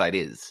the other side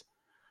is.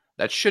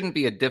 That shouldn't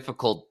be a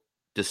difficult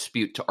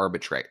dispute to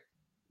arbitrate.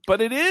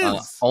 But it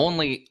is.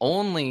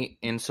 Only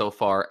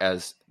insofar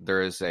as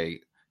there is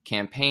a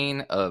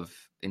campaign of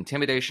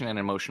intimidation and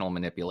emotional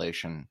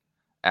manipulation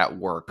at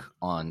work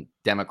on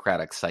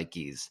democratic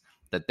psyches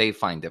that they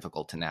find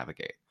difficult to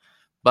navigate.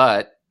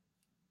 But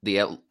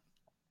the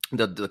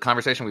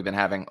conversation we've been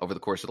having over the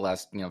course of the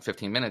last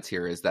 15 minutes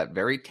here is that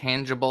very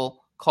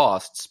tangible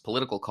costs,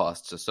 political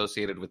costs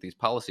associated with these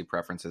policy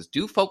preferences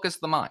do focus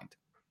the mind.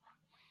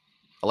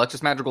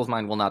 Alexis Madrigal's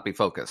mind will not be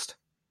focused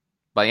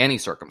by any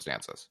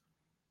circumstances,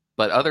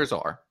 but others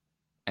are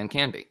and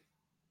can be.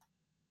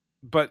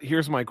 But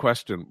here's my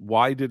question.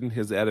 Why didn't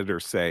his editor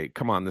say,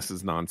 come on, this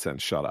is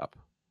nonsense, shut up?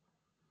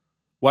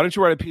 Why don't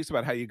you write a piece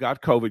about how you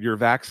got COVID, you're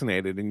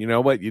vaccinated, and you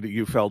know what?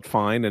 You felt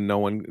fine and no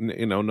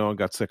one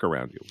got sick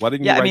around you. Why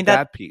didn't you write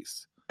that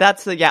piece?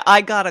 That's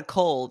I got a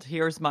cold.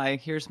 Here's my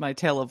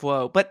tale of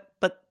woe. But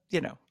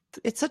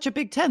it's such a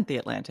big tent, The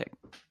Atlantic.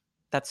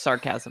 That's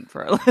sarcasm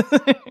for our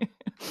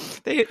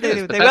They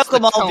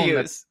welcome all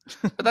views.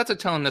 But that's a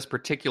tone this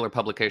particular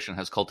publication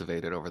has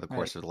cultivated over the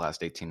course of the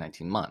last 18,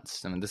 19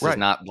 months. I mean, this is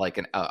not like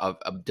a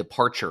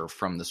departure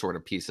from the sort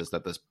of pieces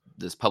that this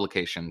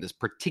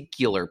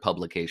particular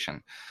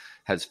publication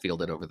has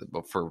fielded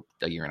for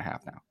a year and a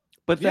half now.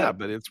 But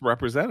but it's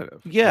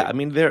representative. Yeah, I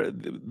mean,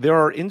 there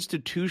are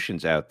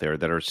institutions out there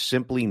that are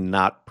simply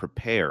not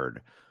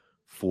prepared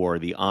for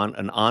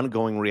an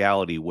ongoing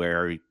reality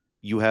where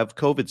you have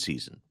COVID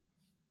season.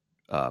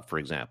 For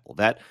example,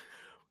 are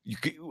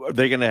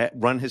they going to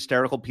run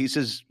hysterical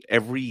pieces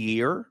every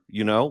year?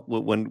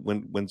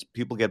 When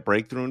people get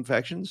breakthrough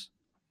infections.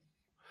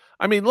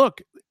 I mean,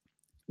 look,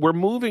 we're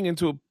moving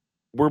into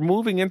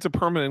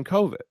permanent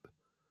COVID.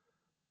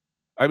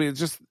 I mean, it's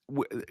just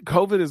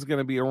COVID is going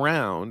to be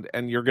around,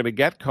 and you're going to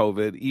get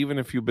COVID even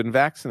if you've been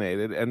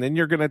vaccinated, and then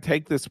you're going to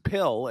take this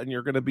pill, and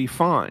you're going to be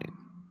fine.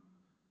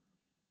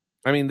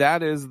 I mean,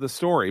 that is the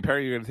story.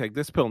 Apparently, you're going to take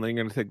this pill, and then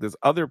you're going to take this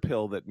other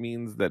pill that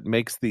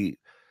makes the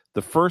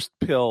first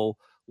pill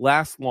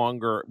last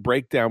longer,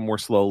 break down more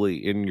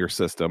slowly in your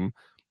system,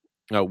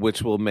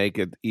 which will make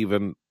it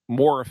even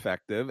more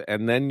effective,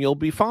 and then you'll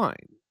be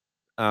fine.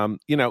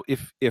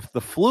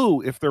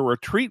 If there were a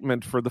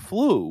treatment for the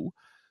flu,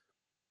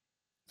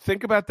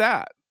 think about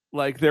that.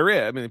 like there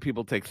is. I mean,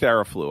 people take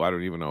Theraflu. I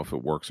don't even know if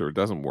it works or it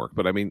doesn't work.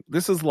 But I mean,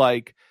 this is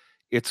like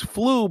it's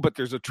flu, but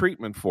there's a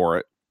treatment for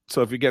it.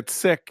 So if you get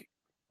sick,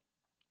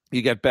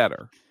 you get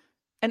better.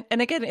 And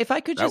again, if I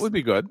could that just would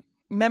be good.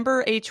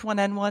 Remember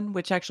H1N1,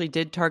 which actually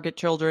did target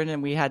children,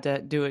 and we had to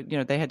do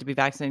it. They had to be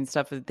vaccinated and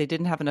stuff. They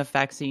didn't have enough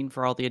vaccine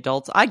for all the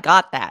adults. I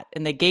got that,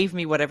 and they gave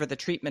me whatever the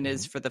treatment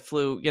is for the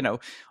flu.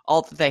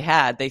 All that they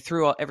had. They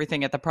threw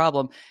everything at the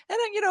problem, and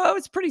then I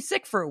was pretty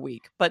sick for a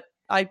week, but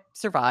I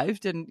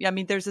survived. And I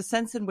mean, there's a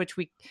sense in which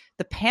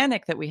the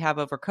panic that we have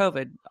over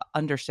COVID,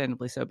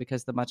 understandably so,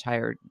 because the much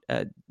higher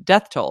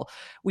death toll,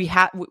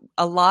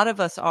 a lot of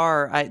us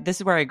are.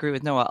 This is where I agree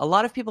with Noah. A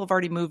lot of people have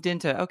already moved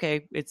into,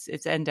 okay,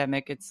 it's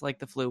endemic. It's like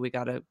the flu. We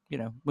got to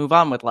move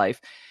on with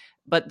life.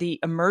 But the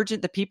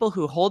people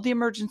who hold the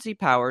emergency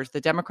powers,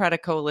 the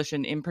Democratic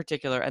coalition in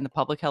particular, and the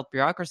public health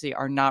bureaucracy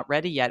are not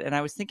ready yet. And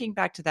I was thinking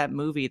back to that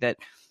movie that.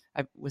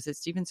 Was it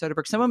Steven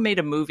Soderbergh? Someone made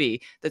a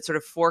movie that sort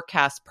of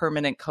forecast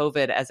permanent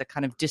COVID as a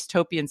kind of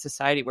dystopian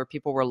society where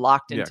people were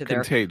locked into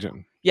their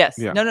Contagion. Yes.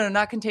 Yeah. No,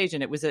 not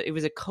Contagion. It was a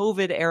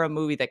COVID era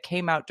movie that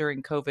came out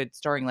during COVID,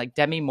 starring like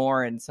Demi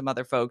Moore and some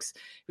other folks.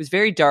 It was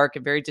very dark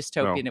and very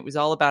dystopian. It was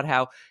all about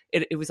how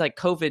it was like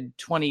COVID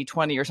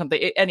 2020 or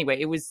something.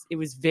 Anyway, it was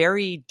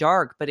very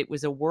dark, but it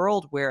was a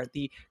world where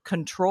the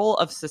control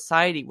of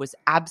society was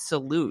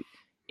absolute,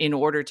 in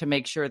order to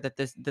make sure that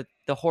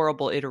the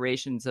horrible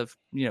iterations of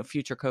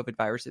future COVID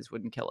viruses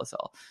wouldn't kill us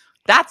all.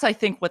 That's, I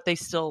think, what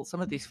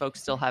some of these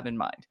folks still have in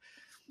mind.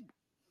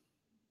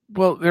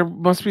 Well, there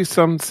must be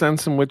some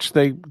sense in which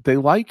they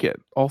like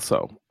it.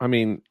 Also, I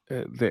mean,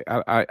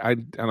 I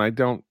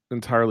don't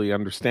entirely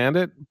understand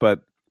it,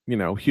 but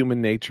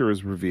human nature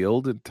is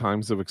revealed at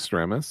times of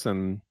extremis,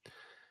 and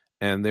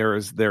there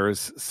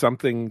is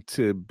something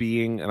to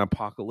being an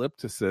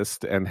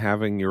apocalypticist and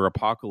having your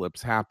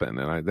apocalypse happen.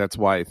 And that's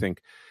why I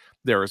think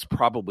there is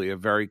probably a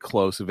very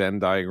close Venn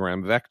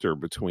diagram vector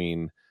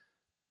between,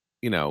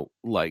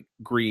 like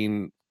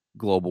green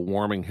global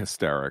warming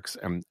hysterics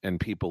and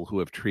people who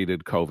have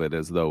treated COVID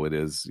as though it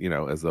is,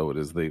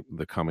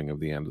 the coming of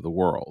the end of the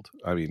world.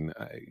 I mean,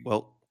 I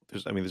don't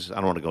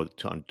want to go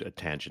on a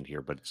tangent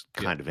here, but it's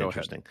kind of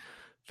interesting.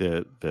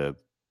 The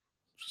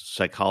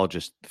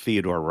psychologist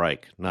Theodore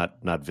Reich, not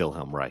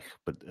Wilhelm Reich,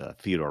 but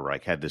Theodore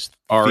Reich had this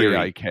theory,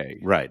 R-E-I-K.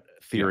 Right,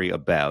 theory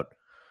about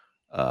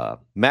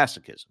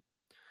masochism.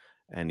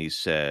 And he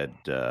said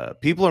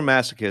people are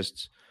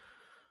masochists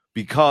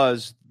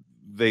because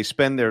they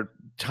spend their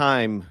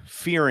time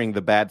fearing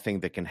the bad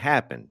thing that can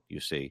happen, you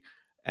see.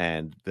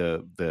 And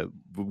the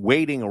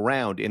waiting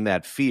around in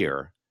that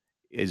fear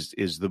is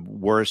the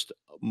worst,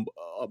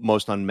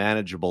 most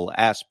unmanageable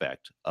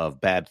aspect of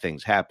bad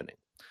things happening.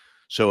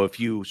 So if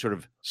you sort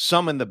of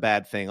summon the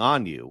bad thing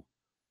on you,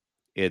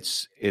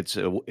 it's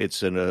a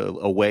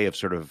way of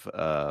sort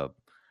of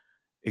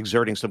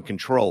exerting some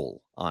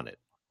control on it,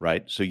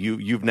 right? So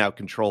you've now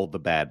controlled the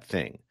bad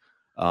thing.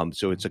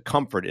 So it's a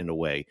comfort in a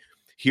way.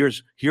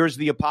 Here's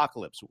the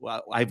apocalypse.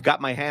 I've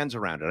got my hands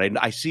around it.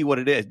 I see what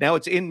it is. Now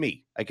it's in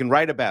me. I can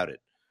write about it.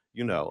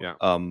 Yeah.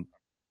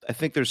 I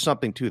think there's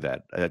something to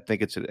that. I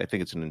think it's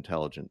an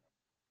intelligent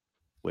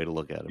way to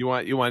look at it. You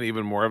want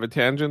even more of a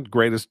tangent?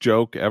 Greatest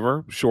joke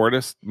ever,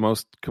 shortest,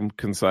 most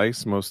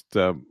concise, most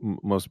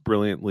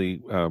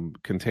brilliantly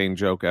contained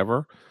joke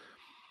ever.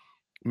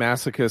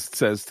 Masochist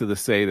says to the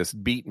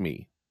sadist, "Beat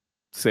me."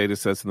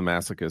 Sadist says to the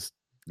masochist,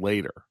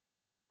 "Later."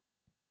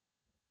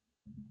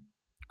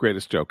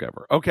 Greatest joke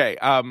ever. Okay,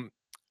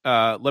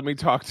 let me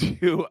talk to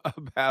you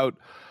about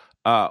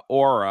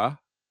Aura.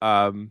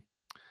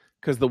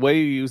 Because the way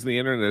you use the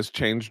internet has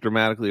changed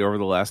dramatically over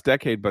the last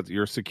decade, but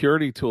your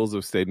security tools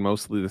have stayed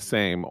mostly the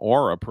same.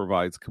 Aura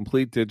provides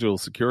complete digital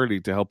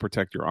security to help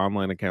protect your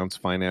online accounts,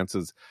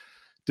 finances,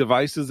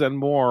 devices, and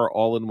more,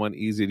 all in one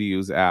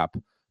easy-to-use app.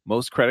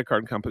 Most credit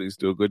card companies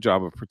do a good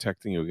job of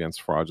protecting you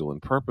against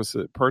fraudulent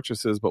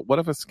purchases, but what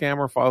if a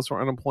scammer files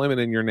for unemployment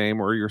in your name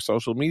or your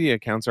social media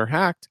accounts are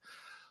hacked?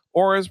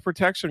 Aura's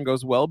protection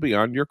goes well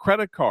beyond your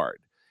credit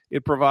card.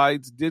 It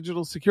provides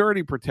digital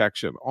security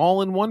protection,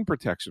 all-in-one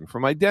protection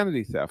from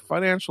identity theft,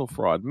 financial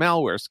fraud,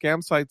 malware,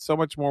 scam sites, so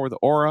much more with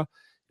Aura.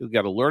 You'll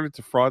get alerted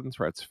to fraud and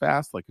threats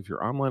fast, like if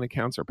your online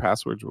accounts or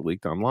passwords were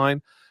leaked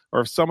online,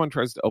 or if someone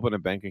tries to open a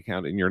bank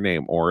account in your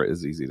name. Aura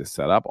is easy to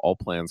set up. All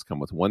plans come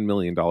with $1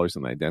 million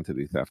in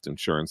identity theft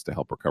insurance to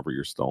help recover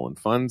your stolen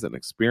funds, and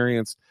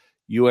experienced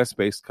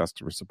U.S.-based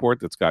customer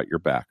support that's got your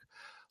back.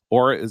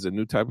 Aura is a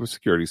new type of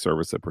security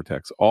service that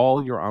protects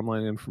all your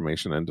online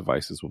information and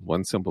devices with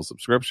one simple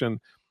subscription.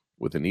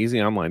 With an easy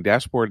online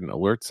dashboard and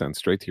alerts sent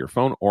straight to your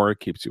phone, Aura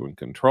keeps you in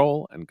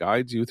control and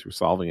guides you through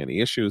solving any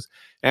issues.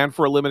 And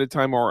for a limited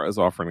time, Aura is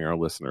offering our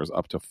listeners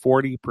up to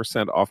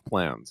 40% off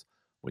plans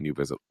when you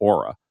visit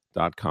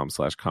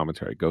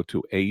aura.com/commentary. Go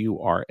to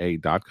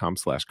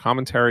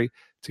aura.com/commentary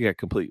to get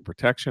complete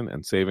protection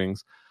and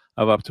savings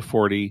of up to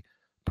 40%.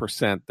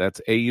 That's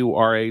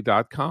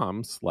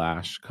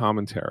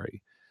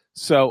aura.com/commentary.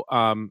 So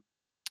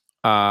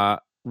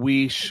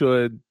we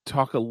should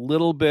talk a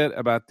little bit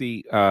about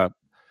the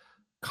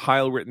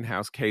Kyle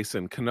Rittenhouse case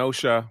in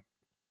Kenosha.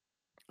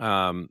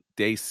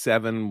 Day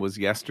 7 was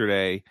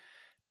yesterday.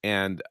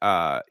 And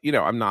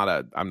I'm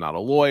not a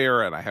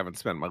lawyer, and I haven't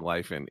spent my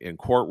life in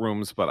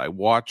courtrooms, but I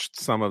watched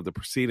some of the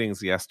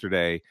proceedings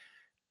yesterday,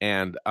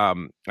 and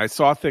I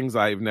saw things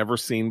I've never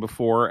seen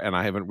before, and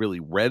I haven't really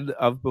read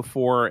of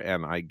before.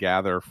 And I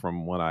gather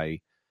from what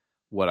I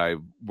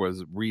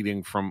was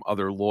reading from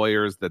other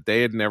lawyers that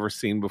they had never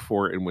seen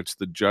before, in which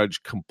the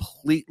judge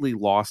completely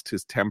lost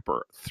his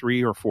temper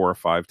 3 or 4 or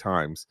 5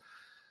 times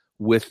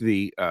with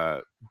the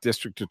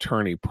district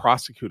attorney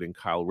prosecuting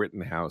Kyle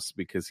Rittenhouse,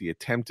 because he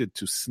attempted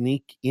to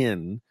sneak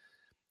in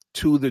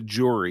to the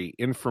jury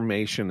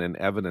information and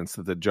evidence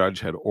that the judge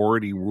had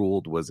already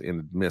ruled was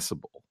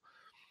inadmissible.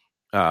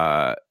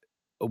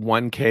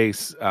 One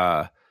case,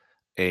 a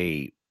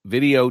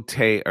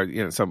videotape,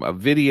 or a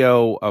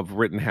video of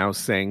Rittenhouse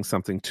saying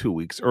something 2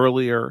 weeks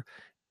earlier,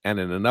 and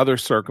in another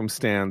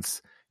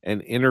circumstance, an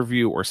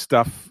interview or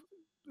stuff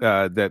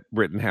that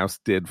Rittenhouse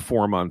did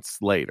 4 months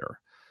later.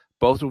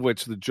 Both of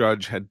which the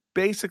judge had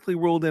basically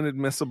ruled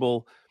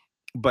inadmissible,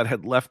 but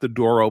had left the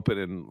door open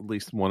in at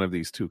least one of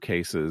these 2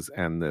 cases.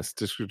 And this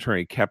district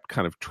attorney kept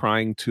kind of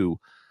trying to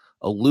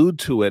allude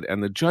to it,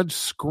 and the judge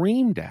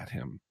screamed at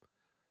him.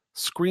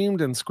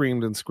 Screamed and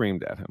screamed and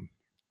screamed at him.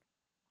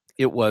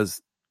 It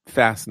was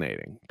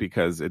fascinating,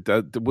 because it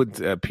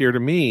would appear to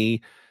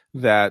me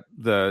that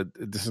the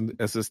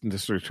assistant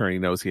district attorney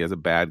knows he has a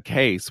bad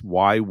case.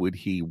 Why would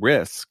he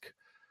risk?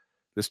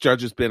 This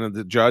judge has been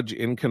the judge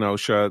in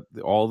Kenosha.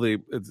 All the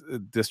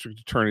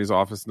district attorney's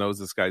office knows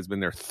this guy's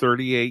been there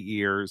 38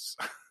 years.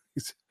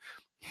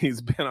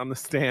 He's been on the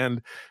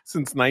stand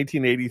since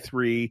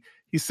 1983.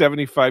 He's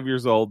 75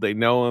 years old. They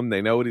know him.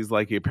 They know what he's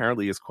like. He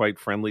apparently is quite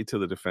friendly to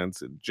the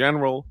defense in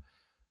general.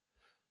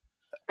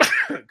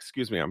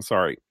 Excuse me. I'm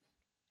sorry.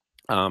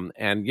 And,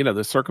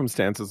 the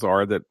circumstances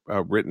are that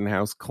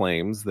Rittenhouse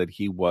claims that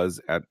he was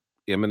at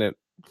imminent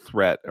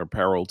threat or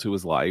peril to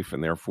his life,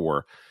 and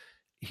therefore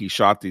he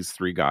shot these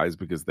 3 guys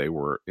because they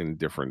were in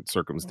different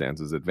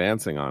circumstances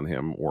advancing on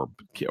him, or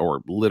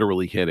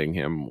literally hitting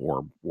him,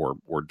 or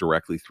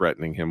directly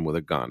threatening him with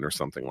a gun or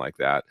something like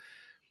that.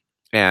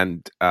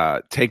 And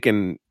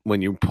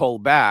when you pull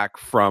back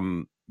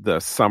from the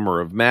summer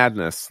of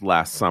madness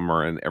last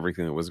summer and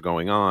everything that was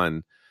going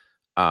on,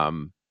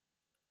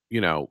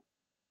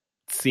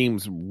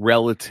 seems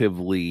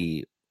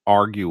relatively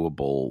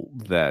arguable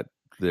that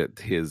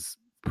his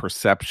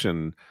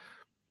perception,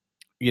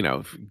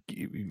 you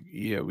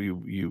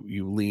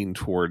lean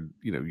toward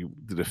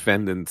the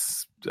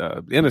defendant's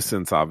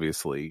innocence,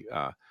 obviously,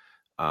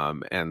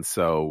 and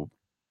so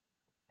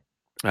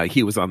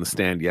he was on the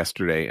stand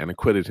yesterday and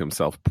acquitted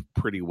himself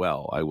pretty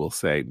well, I will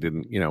say.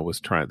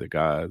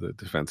 The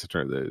defense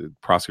attorney, the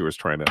prosecutor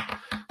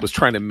was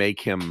trying to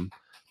make him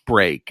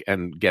break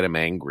and get him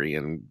angry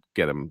and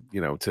get him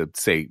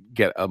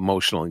get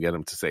emotional and get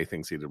him to say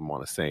things he didn't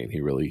want to say, and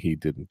he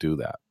didn't do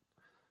that.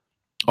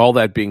 All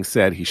that being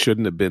said, he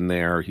shouldn't have been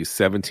there. He's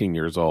 17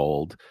 years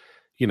old.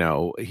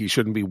 He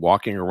shouldn't be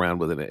walking around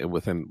with an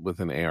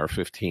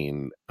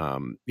AR-15,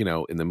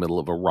 in the middle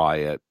of a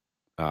riot.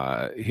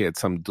 He had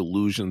some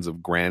delusions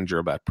of grandeur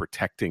about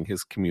protecting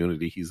his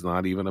community. He's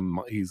not even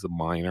he's a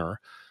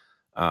minor.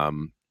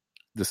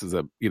 This is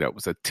it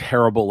was a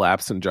terrible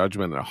lapse in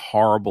judgment and a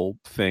horrible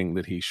thing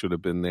that he should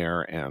have been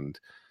there. And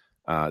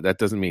that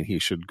doesn't mean he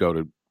should go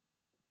to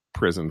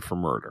prison for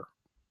murder.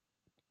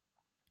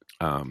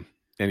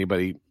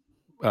 Anybody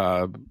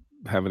have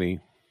any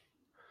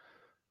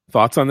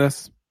thoughts on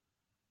this?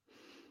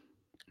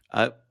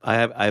 I've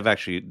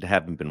actually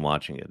haven't been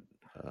watching it.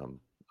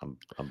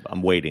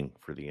 I'm waiting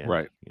for the end.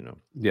 Right.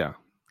 Yeah.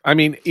 I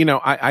mean,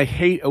 I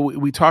hate.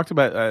 We talked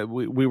about.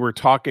 We were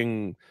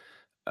talking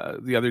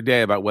the other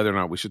day about whether or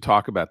not we should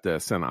talk about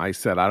this, and I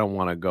said I don't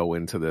want to go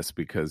into this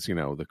because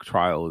the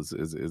trial is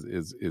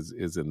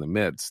in the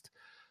midst,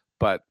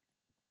 but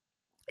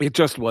it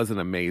just was an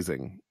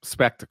amazing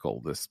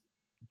spectacle. This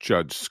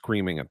judge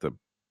screaming at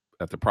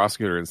the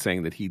prosecutor and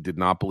saying that he did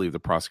not believe the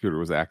prosecutor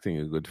was acting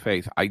in good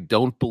faith. I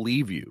don't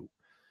believe you.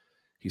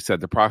 He said,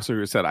 the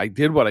prosecutor said, I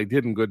did what I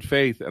did in good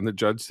faith. And the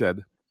judge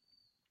said,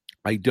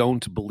 I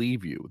don't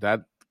believe you.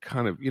 That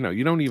kind of,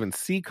 you don't even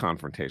see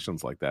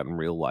confrontations like that in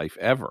real life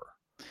ever.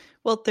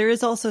 Well, there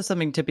is also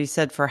something to be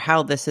said for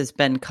how this has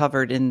been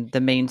covered in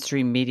the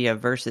mainstream media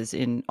versus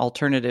in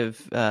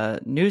alternative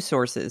news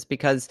sources,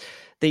 because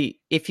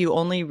if you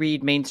only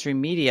read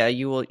mainstream media,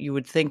 you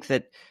would think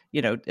that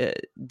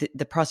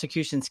the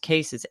prosecution's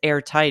case is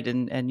airtight,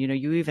 and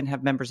you even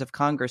have members of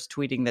Congress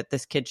tweeting that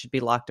this kid should be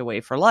locked away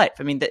for life.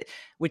 I mean,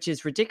 which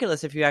is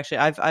ridiculous. If you actually,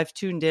 I've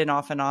tuned in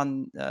off and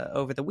on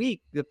over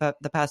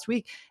the past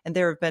week, and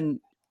there have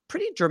been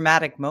pretty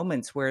dramatic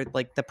moments where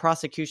like the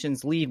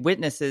prosecution's lead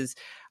witnesses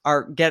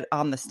get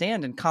on the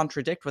stand and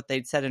contradict what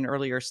they'd said in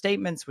earlier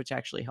statements, which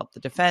actually helped the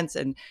defense.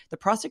 And the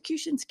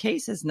prosecution's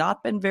case has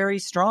not been very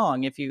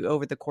strong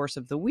over the course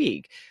of the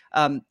week.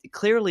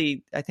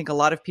 Clearly, I think a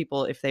lot of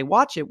people, if they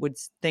watch it, would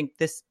think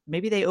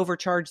maybe they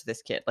overcharged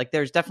this kid. Like,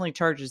 there's definitely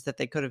charges that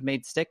they could have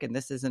made stick, and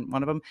this isn't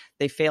one of them.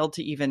 They failed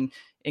to even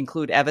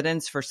include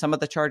evidence for some of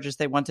the charges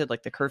they wanted,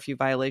 like the curfew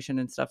violation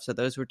and stuff. So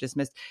those were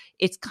dismissed.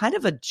 It's kind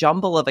of a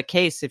jumble of a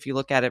case. If you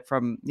look at it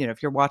from,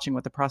 if you're watching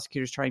what the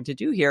prosecutor's trying to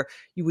do here,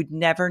 you would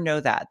never know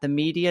that. The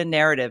media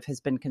narrative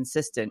has been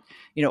consistent,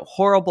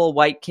 horrible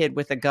white kid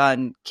with a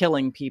gun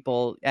killing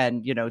people.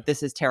 And,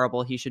 this is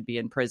terrible. He should be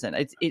in prison.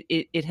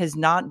 It has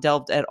not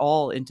delved at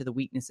all into the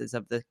weaknesses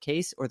of the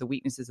case or the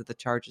weaknesses of the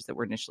charges that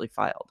were initially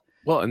filed.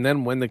 Well, and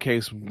then when the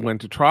case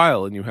went to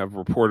trial and you have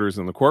reporters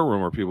in the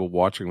courtroom or people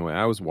watching the way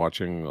I was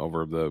watching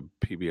over the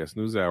PBS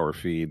NewsHour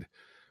feed,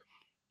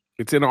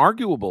 it's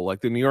inarguable.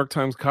 Like, the New York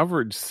Times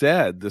coverage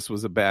said this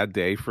was a bad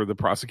day for the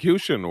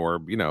prosecution, or,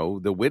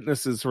 the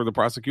witnesses for the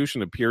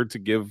prosecution appeared to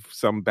give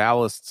some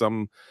ballast,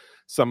 some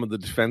of the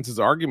defense's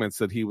arguments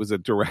that he was a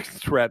direct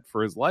threat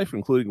for his life,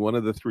 including one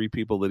of the 3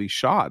 people that he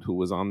shot who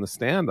was on the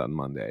stand on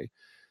Monday.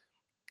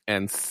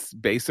 And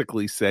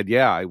basically said,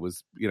 yeah, I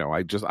was,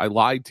 I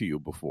lied to you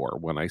before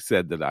when I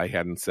said that I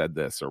hadn't said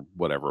this, or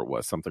whatever it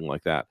was, something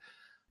like that.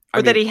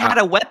 Or that he had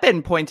a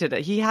weapon pointed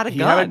at. He had a gun.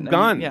 He had a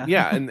gun. Yeah.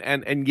 Yeah.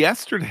 And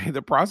yesterday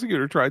the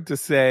prosecutor tried to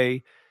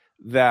say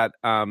that,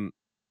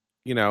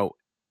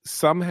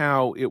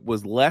 somehow it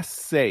was less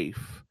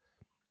safe.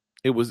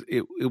 It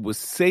was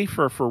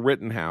safer for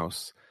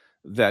Rittenhouse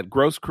that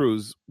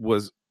Grosskreutz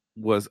was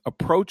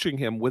approaching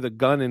him with a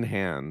gun in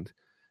hand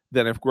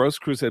than if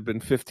Grosskreutz had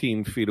been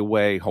 15 feet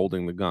away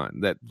holding the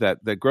gun.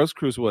 That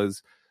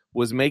Grosskreutz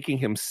was making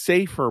him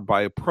safer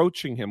by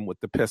approaching him with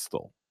the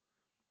pistol,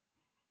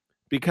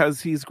 because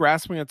he's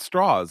grasping at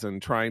straws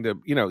and trying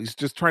to, he's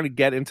just trying to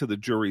get into the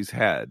jury's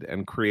head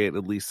and create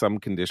at least some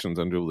conditions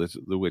under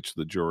which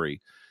the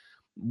jury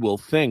will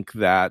think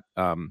that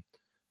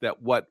that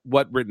what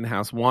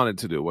Rittenhouse wanted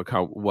to do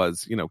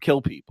was,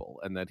 kill people,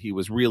 and that he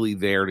was really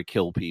there to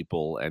kill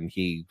people, and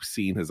he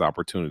seen his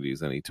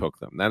opportunities and he took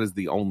them. That is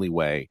the only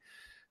way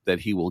that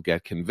he will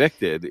get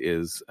convicted,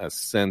 is a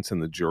sense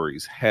in the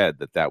jury's head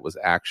that was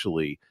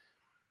actually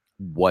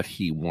what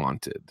he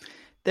wanted.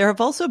 There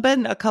have also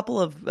been a couple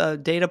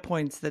of data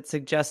points that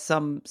suggest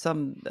some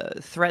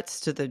threats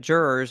to the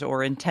jurors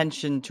or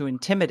intention to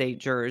intimidate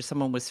jurors.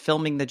 Someone was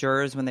filming the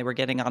jurors when they were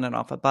getting on and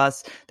off a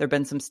bus. There have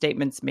been some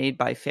statements made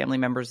by family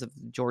members of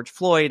George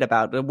Floyd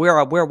about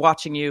we're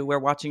watching you, we're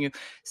watching you.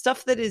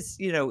 Stuff that is,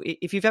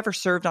 if you've ever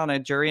served on a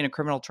jury in a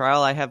criminal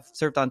trial, I have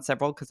served on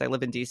several because I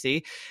live in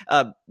DC.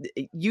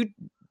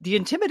 The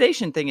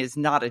intimidation thing is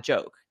not a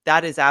joke.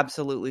 That is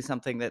absolutely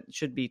something that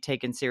should be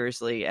taken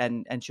seriously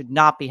and should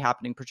not be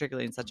happening,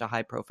 particularly in such a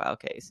high profile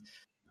case.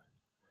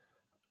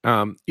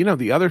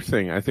 The other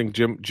thing I think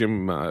Jim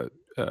Treacher,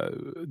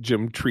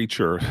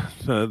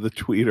 the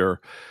tweeter,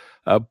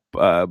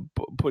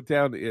 put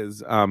down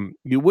is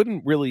you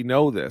wouldn't really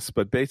know this,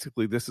 but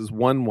basically this is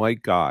one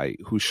white guy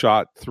who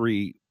shot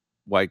 3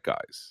 white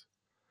guys.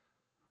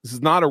 This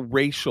is not a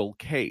racial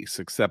case,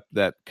 except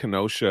that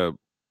Kenosha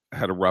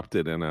had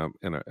erupted in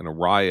a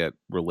riot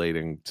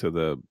relating to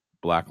the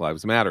Black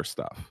Lives Matter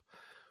stuff,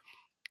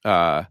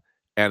 and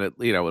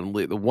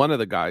one of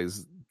the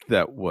guys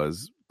that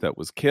was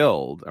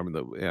killed,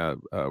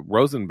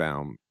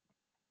 Rosenbaum,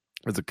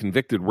 is a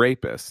convicted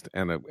rapist,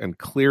 and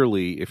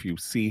clearly, if you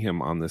see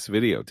him on this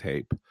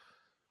videotape,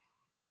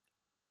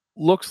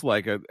 looks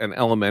like an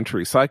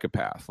elementary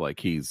psychopath. Like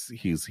he's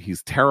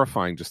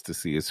terrifying just to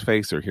see his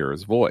face or hear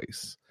his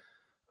voice.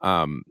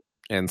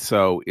 And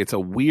so it's a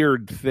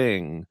weird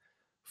thing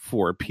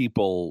for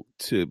people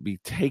to be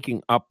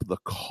taking up the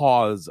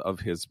cause of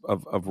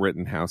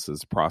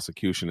Rittenhouse's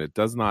prosecution. It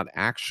does not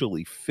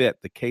actually fit.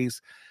 The case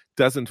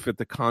doesn't fit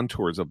the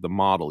contours of the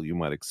model you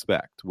might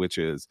expect, which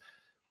is,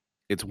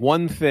 it's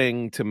one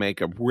thing to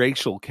make a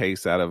racial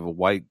case out of a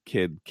white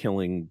kid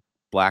killing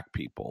black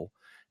people,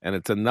 and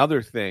it's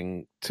another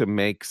thing to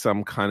make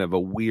some kind of a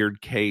weird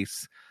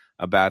case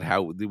about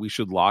how we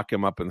should lock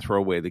him up and throw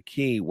away the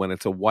key, when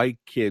it's a white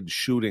kid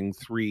shooting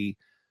 3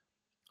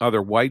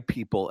 other white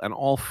people, and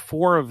all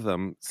 4 of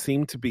them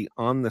seem to be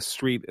on the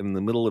street in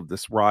the middle of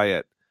this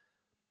riot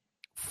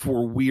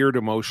for weird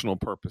emotional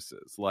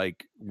purposes.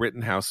 Like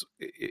Rittenhouse,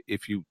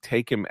 if you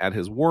take him at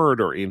his word,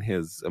 or in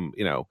his,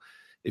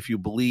 if you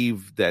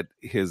believe that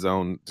his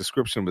own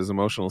description of his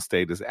emotional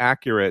state is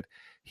accurate,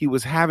 he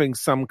was having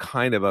some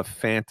kind of a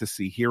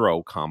fantasy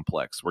hero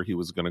complex where he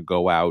was going to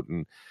go out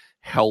and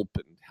help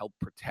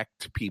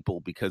protect people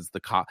because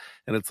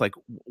and it's like,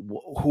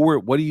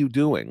 what are you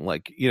doing?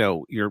 Like,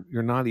 you're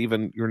not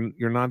even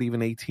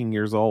 18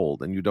 years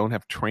old, and you don't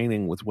have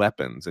training with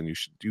weapons, and you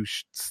should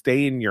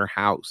stay in your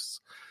house.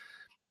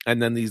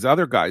 And then these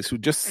other guys who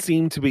just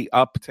seem to be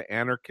up to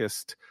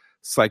anarchist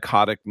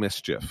psychotic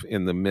mischief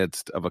in the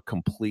midst of a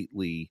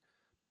completely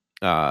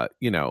a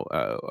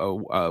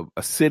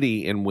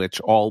city in which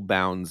all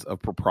bounds of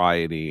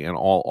propriety and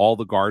all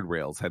the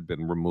guardrails had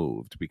been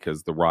removed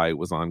because the riot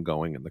was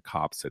ongoing and the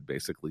cops had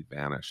basically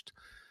vanished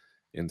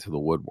into the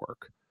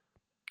woodwork.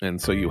 And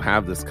so you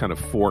have this kind of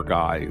four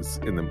guys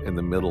in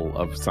the middle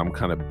of some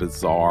kind of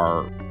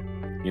bizarre,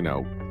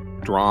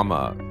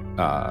 drama,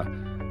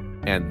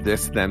 and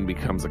this then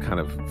becomes a kind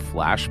of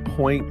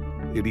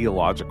flashpoint,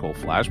 ideological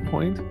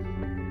flashpoint.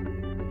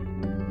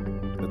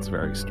 That's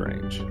very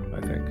strange,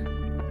 I think.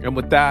 And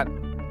with that,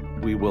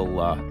 we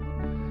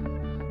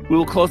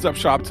will close up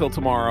shop till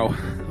tomorrow.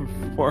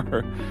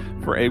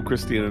 For Abe,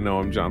 Christina,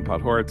 Noam, John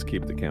Podhoretz,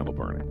 keep the candle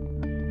burning.